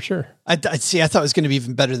audience for sure. I thought it was going to be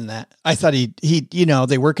even better than that. I thought he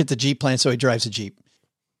they work at the Jeep plant, so he drives a Jeep.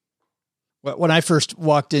 When I first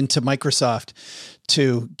walked into Microsoft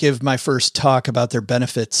to give my first talk about their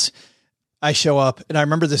benefits, I show up and I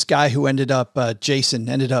remember this guy who Jason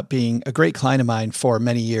ended up being a great client of mine for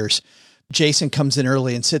many years. Jason comes in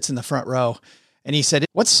early and sits in the front row and he said,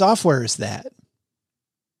 what software is that?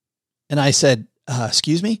 And I said,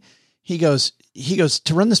 excuse me? He goes,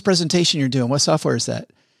 to run this presentation you're doing, what software is that?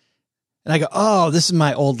 And I go, oh, this is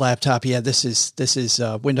my old laptop. Yeah, this is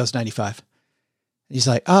Windows 95. And he's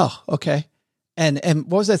like, oh, okay. And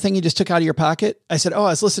what was that thing you just took out of your pocket? I said, oh,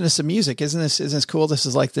 I was listening to some music. Isn't this cool? This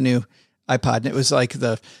is like the new iPod. And it was like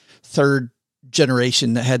the 3rd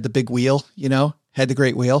generation that had the big wheel, had the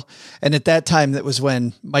great wheel. And at that time, that was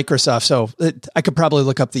when Microsoft, I could probably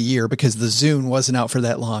look up the year because the Zune wasn't out for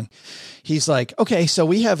that long. He's like, okay, so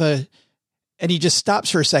we have and he just stops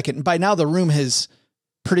for a second. And by now the room has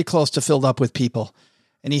pretty close to filled up with people.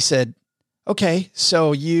 And he said, okay,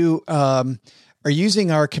 so you are using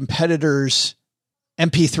our competitor's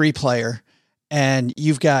MP3 player and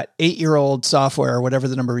you've got 8-year-old software, or whatever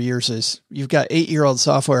the number of years is. You've got 8-year-old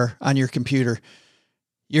software on your computer.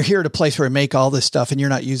 You're here at a place where we make all this stuff and you're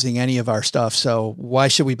not using any of our stuff. So why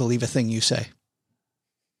should we believe a thing you say?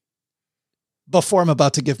 Before I'm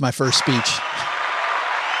about to give my first speech.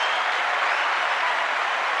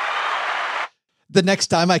 The next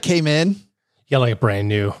time I came in, Yeah, like a brand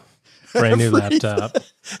new laptop.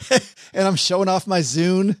 and I'm showing off my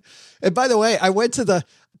Zune. And by the way, I went to the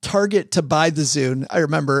Target to buy the Zune, I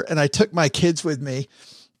remember, and I took my kids with me.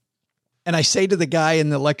 And I say to the guy in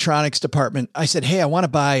the electronics department, I said, hey, I want to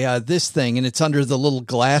buy this thing. And it's under the little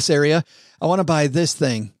glass area. I want to buy this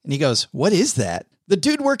thing. And he goes, what is that? The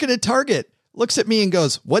dude working at Target looks at me and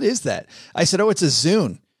goes, what is that? I said, oh, it's a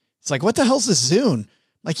Zune. It's like, what the hell's a Zune?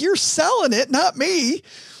 Like, you're selling it, not me.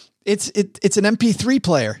 It's an MP3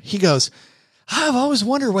 player. He goes, I've always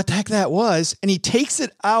wondered what the heck that was. And he takes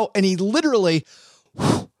it out and he literally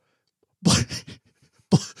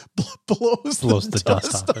blows the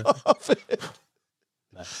dust off it.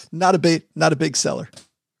 Nice. Not a big seller.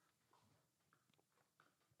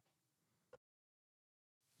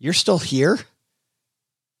 You're still here?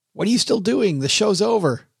 What are you still doing? The show's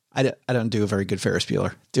over. I don't do a very good Ferris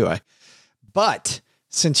Bueller, do I? But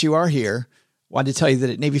since you are here, I wanted to tell you that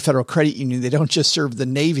at Navy Federal Credit Union, they don't just serve the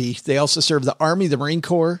Navy. They also serve the Army, the Marine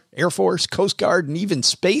Corps, Air Force, Coast Guard, and even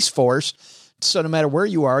Space Force. So no matter where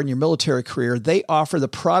you are in your military career, they offer the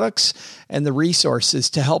products and the resources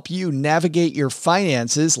to help you navigate your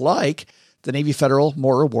finances, like the Navy Federal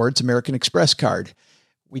More Rewards American Express card.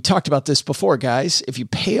 We talked about this before, guys. If you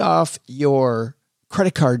pay off your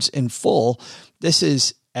credit cards in full, this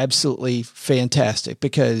is absolutely fantastic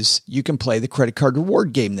because you can play the credit card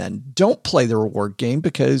reward game then. Don't play the reward game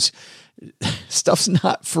because stuff's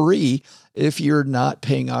not free if you're not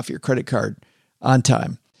paying off your credit card on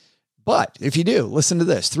time. But if you do, listen to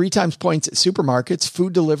this: 3 times points at supermarkets,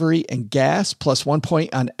 food delivery, and gas, plus 1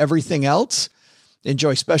 point on everything else.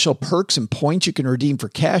 Enjoy special perks and points you can redeem for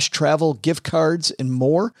cash, travel, gift cards, and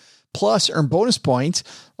more. Plus, earn bonus points.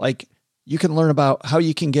 Like, you can learn about how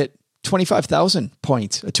you can get 25,000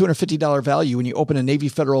 points, a $250 value when you open a Navy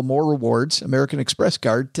Federal More Rewards American Express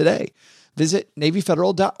card today. Visit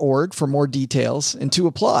NavyFederal.org for more details and to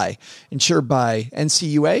apply. Insured by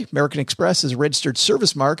NCUA, American Express is a registered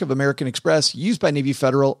service mark of American Express used by Navy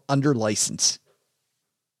Federal under license.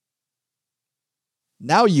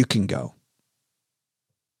 Now you can go.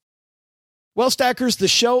 Well, Stackers, the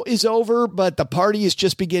show is over, but the party is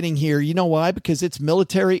just beginning here. You know why? Because it's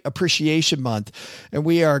Military Appreciation Month, and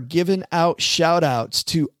we are giving out shout outs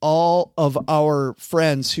to all of our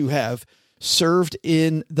friends who have served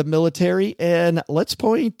in the military. And let's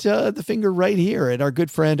point the finger right here at our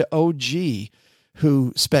good friend OG,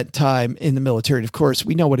 who spent time in the military. And of course,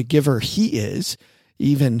 we know what a giver he is,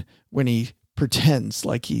 even when he pretends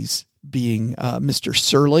like he's being Mr.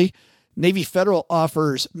 Surly. Navy Federal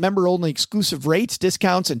offers member-only exclusive rates,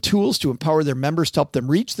 discounts, and tools to empower their members to help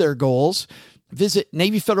them reach their goals. Visit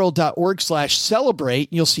NavyFederal.org/celebrate,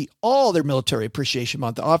 and you'll see all their Military Appreciation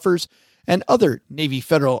Month offers and other Navy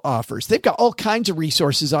Federal offers. They've got all kinds of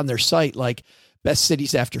resources on their site, like best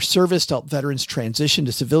cities after service to help veterans transition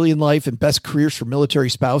to civilian life and best careers for military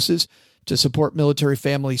spouses to support military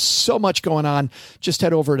families. So much going on. Just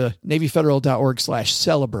head over to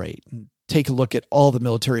NavyFederal.org/celebrate and take a look at all the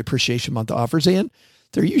Military Appreciation Month offers and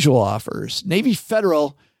their usual offers. Navy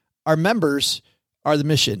Federal, our members are the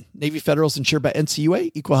mission. Navy Federal is insured by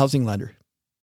NCUA, Equal Housing Lender.